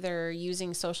 they're either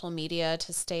using social media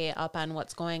to stay up on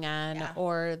what's going on,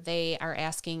 or they are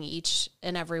asking each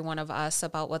and every one of us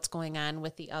about what's going on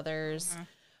with the others.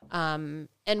 And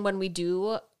when we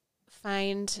do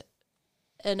find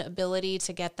an ability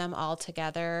to get them all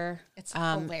together, It's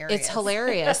hilarious. It's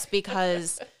hilarious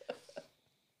because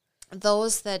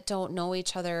those that don't know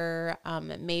each other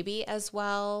maybe as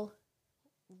well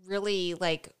really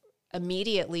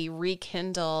immediately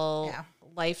rekindle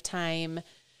lifetime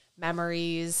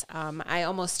memories. I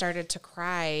almost started to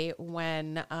cry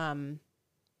when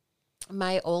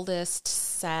my oldest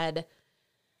said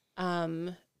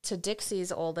to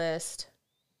Dixie's oldest,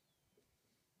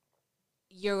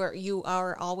 you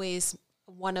are always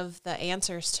one of the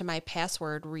answers to my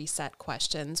password reset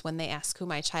questions when they ask who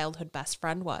my childhood best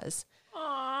friend was.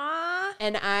 Aww.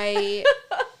 And I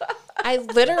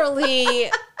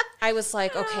literally, I was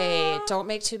like, okay, don't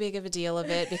make too big of a deal of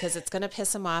it because it's going to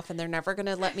piss them off and they're never going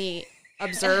to let me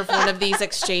observe one of these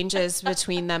exchanges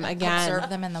between them again. Observe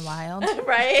them in the wild.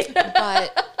 Right?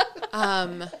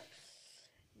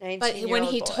 But when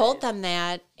he told them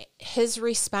that, his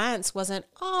response wasn't,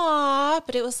 aw,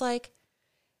 but it was like,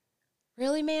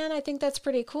 really, man? I think that's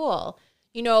pretty cool.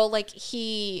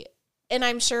 And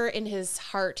I'm sure in his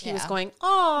heart he was going,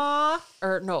 aw,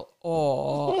 or no,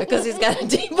 oh, because he's got a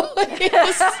deep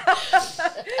voice.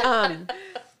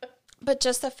 But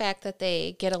just the fact that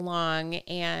they get along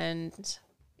and,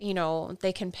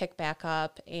 they can pick back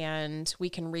up and we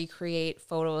can recreate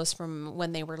photos from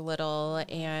when they were little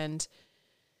and,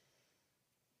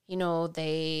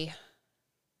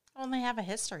 they have a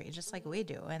history just like we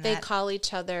do. And they call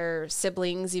each other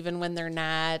siblings even when they're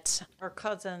not. Or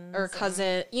cousins.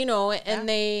 And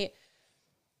they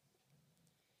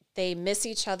miss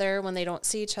each other when they don't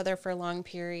see each other for long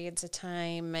periods of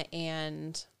time.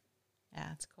 And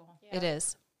yeah, it's cool. it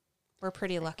is. We're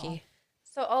pretty lucky.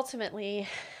 So ultimately,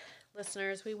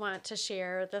 listeners, we want to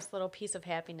share this little piece of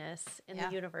happiness in the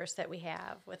universe that we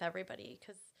have with everybody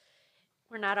because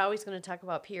we're not always going to talk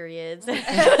about periods and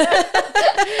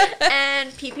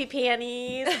pee-pee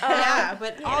panties.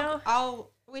 But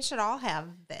we should all have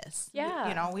this.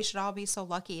 Yeah. We should all be so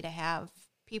lucky to have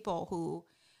people who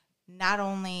not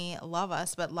only love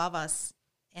us, but love us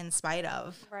in spite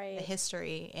of Right. the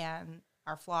history and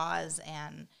our flaws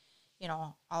and,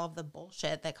 all of the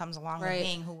bullshit that comes along with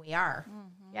being who we are.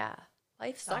 Yeah.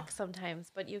 Life sucks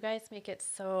sometimes, but you guys make it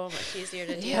so much easier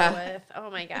to deal with.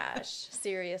 Oh my gosh.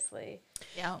 Seriously.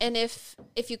 Yeah. And if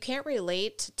you can't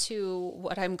relate to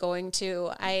what I'm going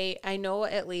to, I know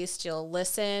at least you'll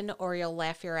listen or you'll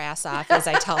laugh your ass off as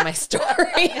I tell my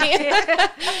story.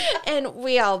 And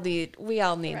we all need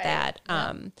that.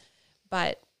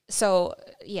 But so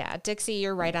yeah, Dixie,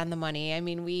 you're right on the money. I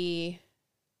mean, we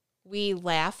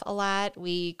laugh a lot,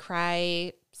 we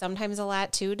cry sometimes a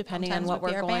lot too, depending on what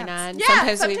we're going on. Yeah,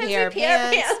 sometimes we pee our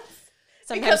pants.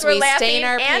 Sometimes we stain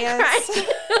our pants.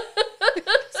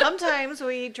 Sometimes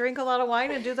we drink a lot of wine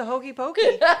and do the hokey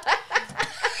pokey.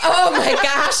 Oh my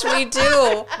gosh, we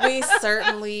do. We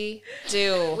certainly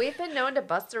do. We've been known to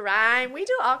bust a rhyme. We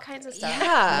do all kinds of stuff.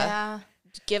 Yeah.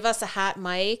 Give us a hot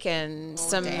mic and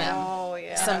some Oh,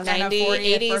 yeah. some And a 90s,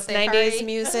 40th 80s, birthday 90s party.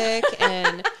 music,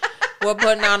 and we're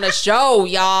putting on a show,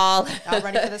 y'all. Y'all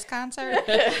ready for this concert?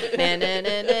 Na, na,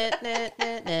 na, na, na,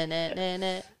 na, na, na,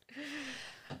 na.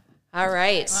 All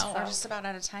right. Well, we're just about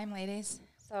out of time, ladies.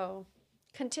 So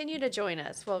continue to join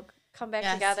us. We'll come back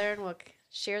Yes. together and we'll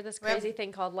share this We have- crazy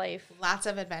thing called life. Lots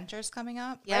of adventures coming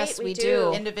up. Yes, we we do.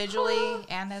 do. Individually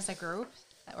and as a group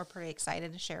that we're pretty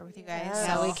excited to share with you guys.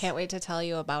 Yeah. So we can't wait to tell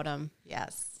you about them.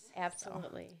 Yes.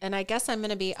 Absolutely. And I guess I'm going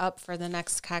to be up for the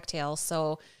next cocktail.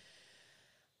 So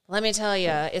let me tell you,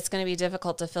 it's going to be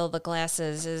difficult to fill the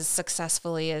glasses as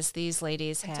successfully as these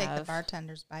ladies have. Take the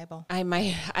bartender's Bible. I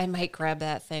might grab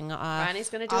that thing off. Ronnie's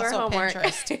going to do her Also homework.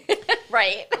 Pinterest.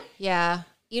 Right. Yeah.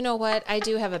 You know what? I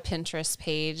do have a Pinterest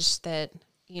page that,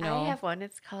 you know. I have one.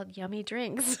 It's called Yummy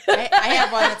Drinks. I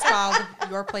have one that's called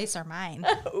Your Place or Mine.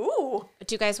 Ooh.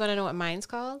 Do you guys want to know what mine's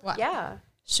called? What? Yeah.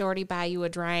 Shorty buy you a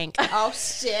drink. Oh,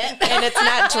 shit. And it's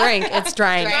not drink, it's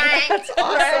drink. That's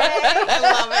awesome. I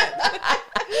love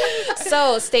it.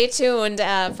 So stay tuned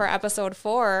for episode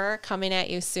 4 coming at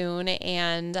you soon.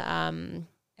 And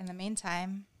In the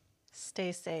meantime,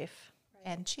 Stay safe.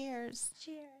 and cheers.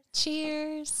 Cheers.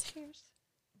 cheers. Cheers.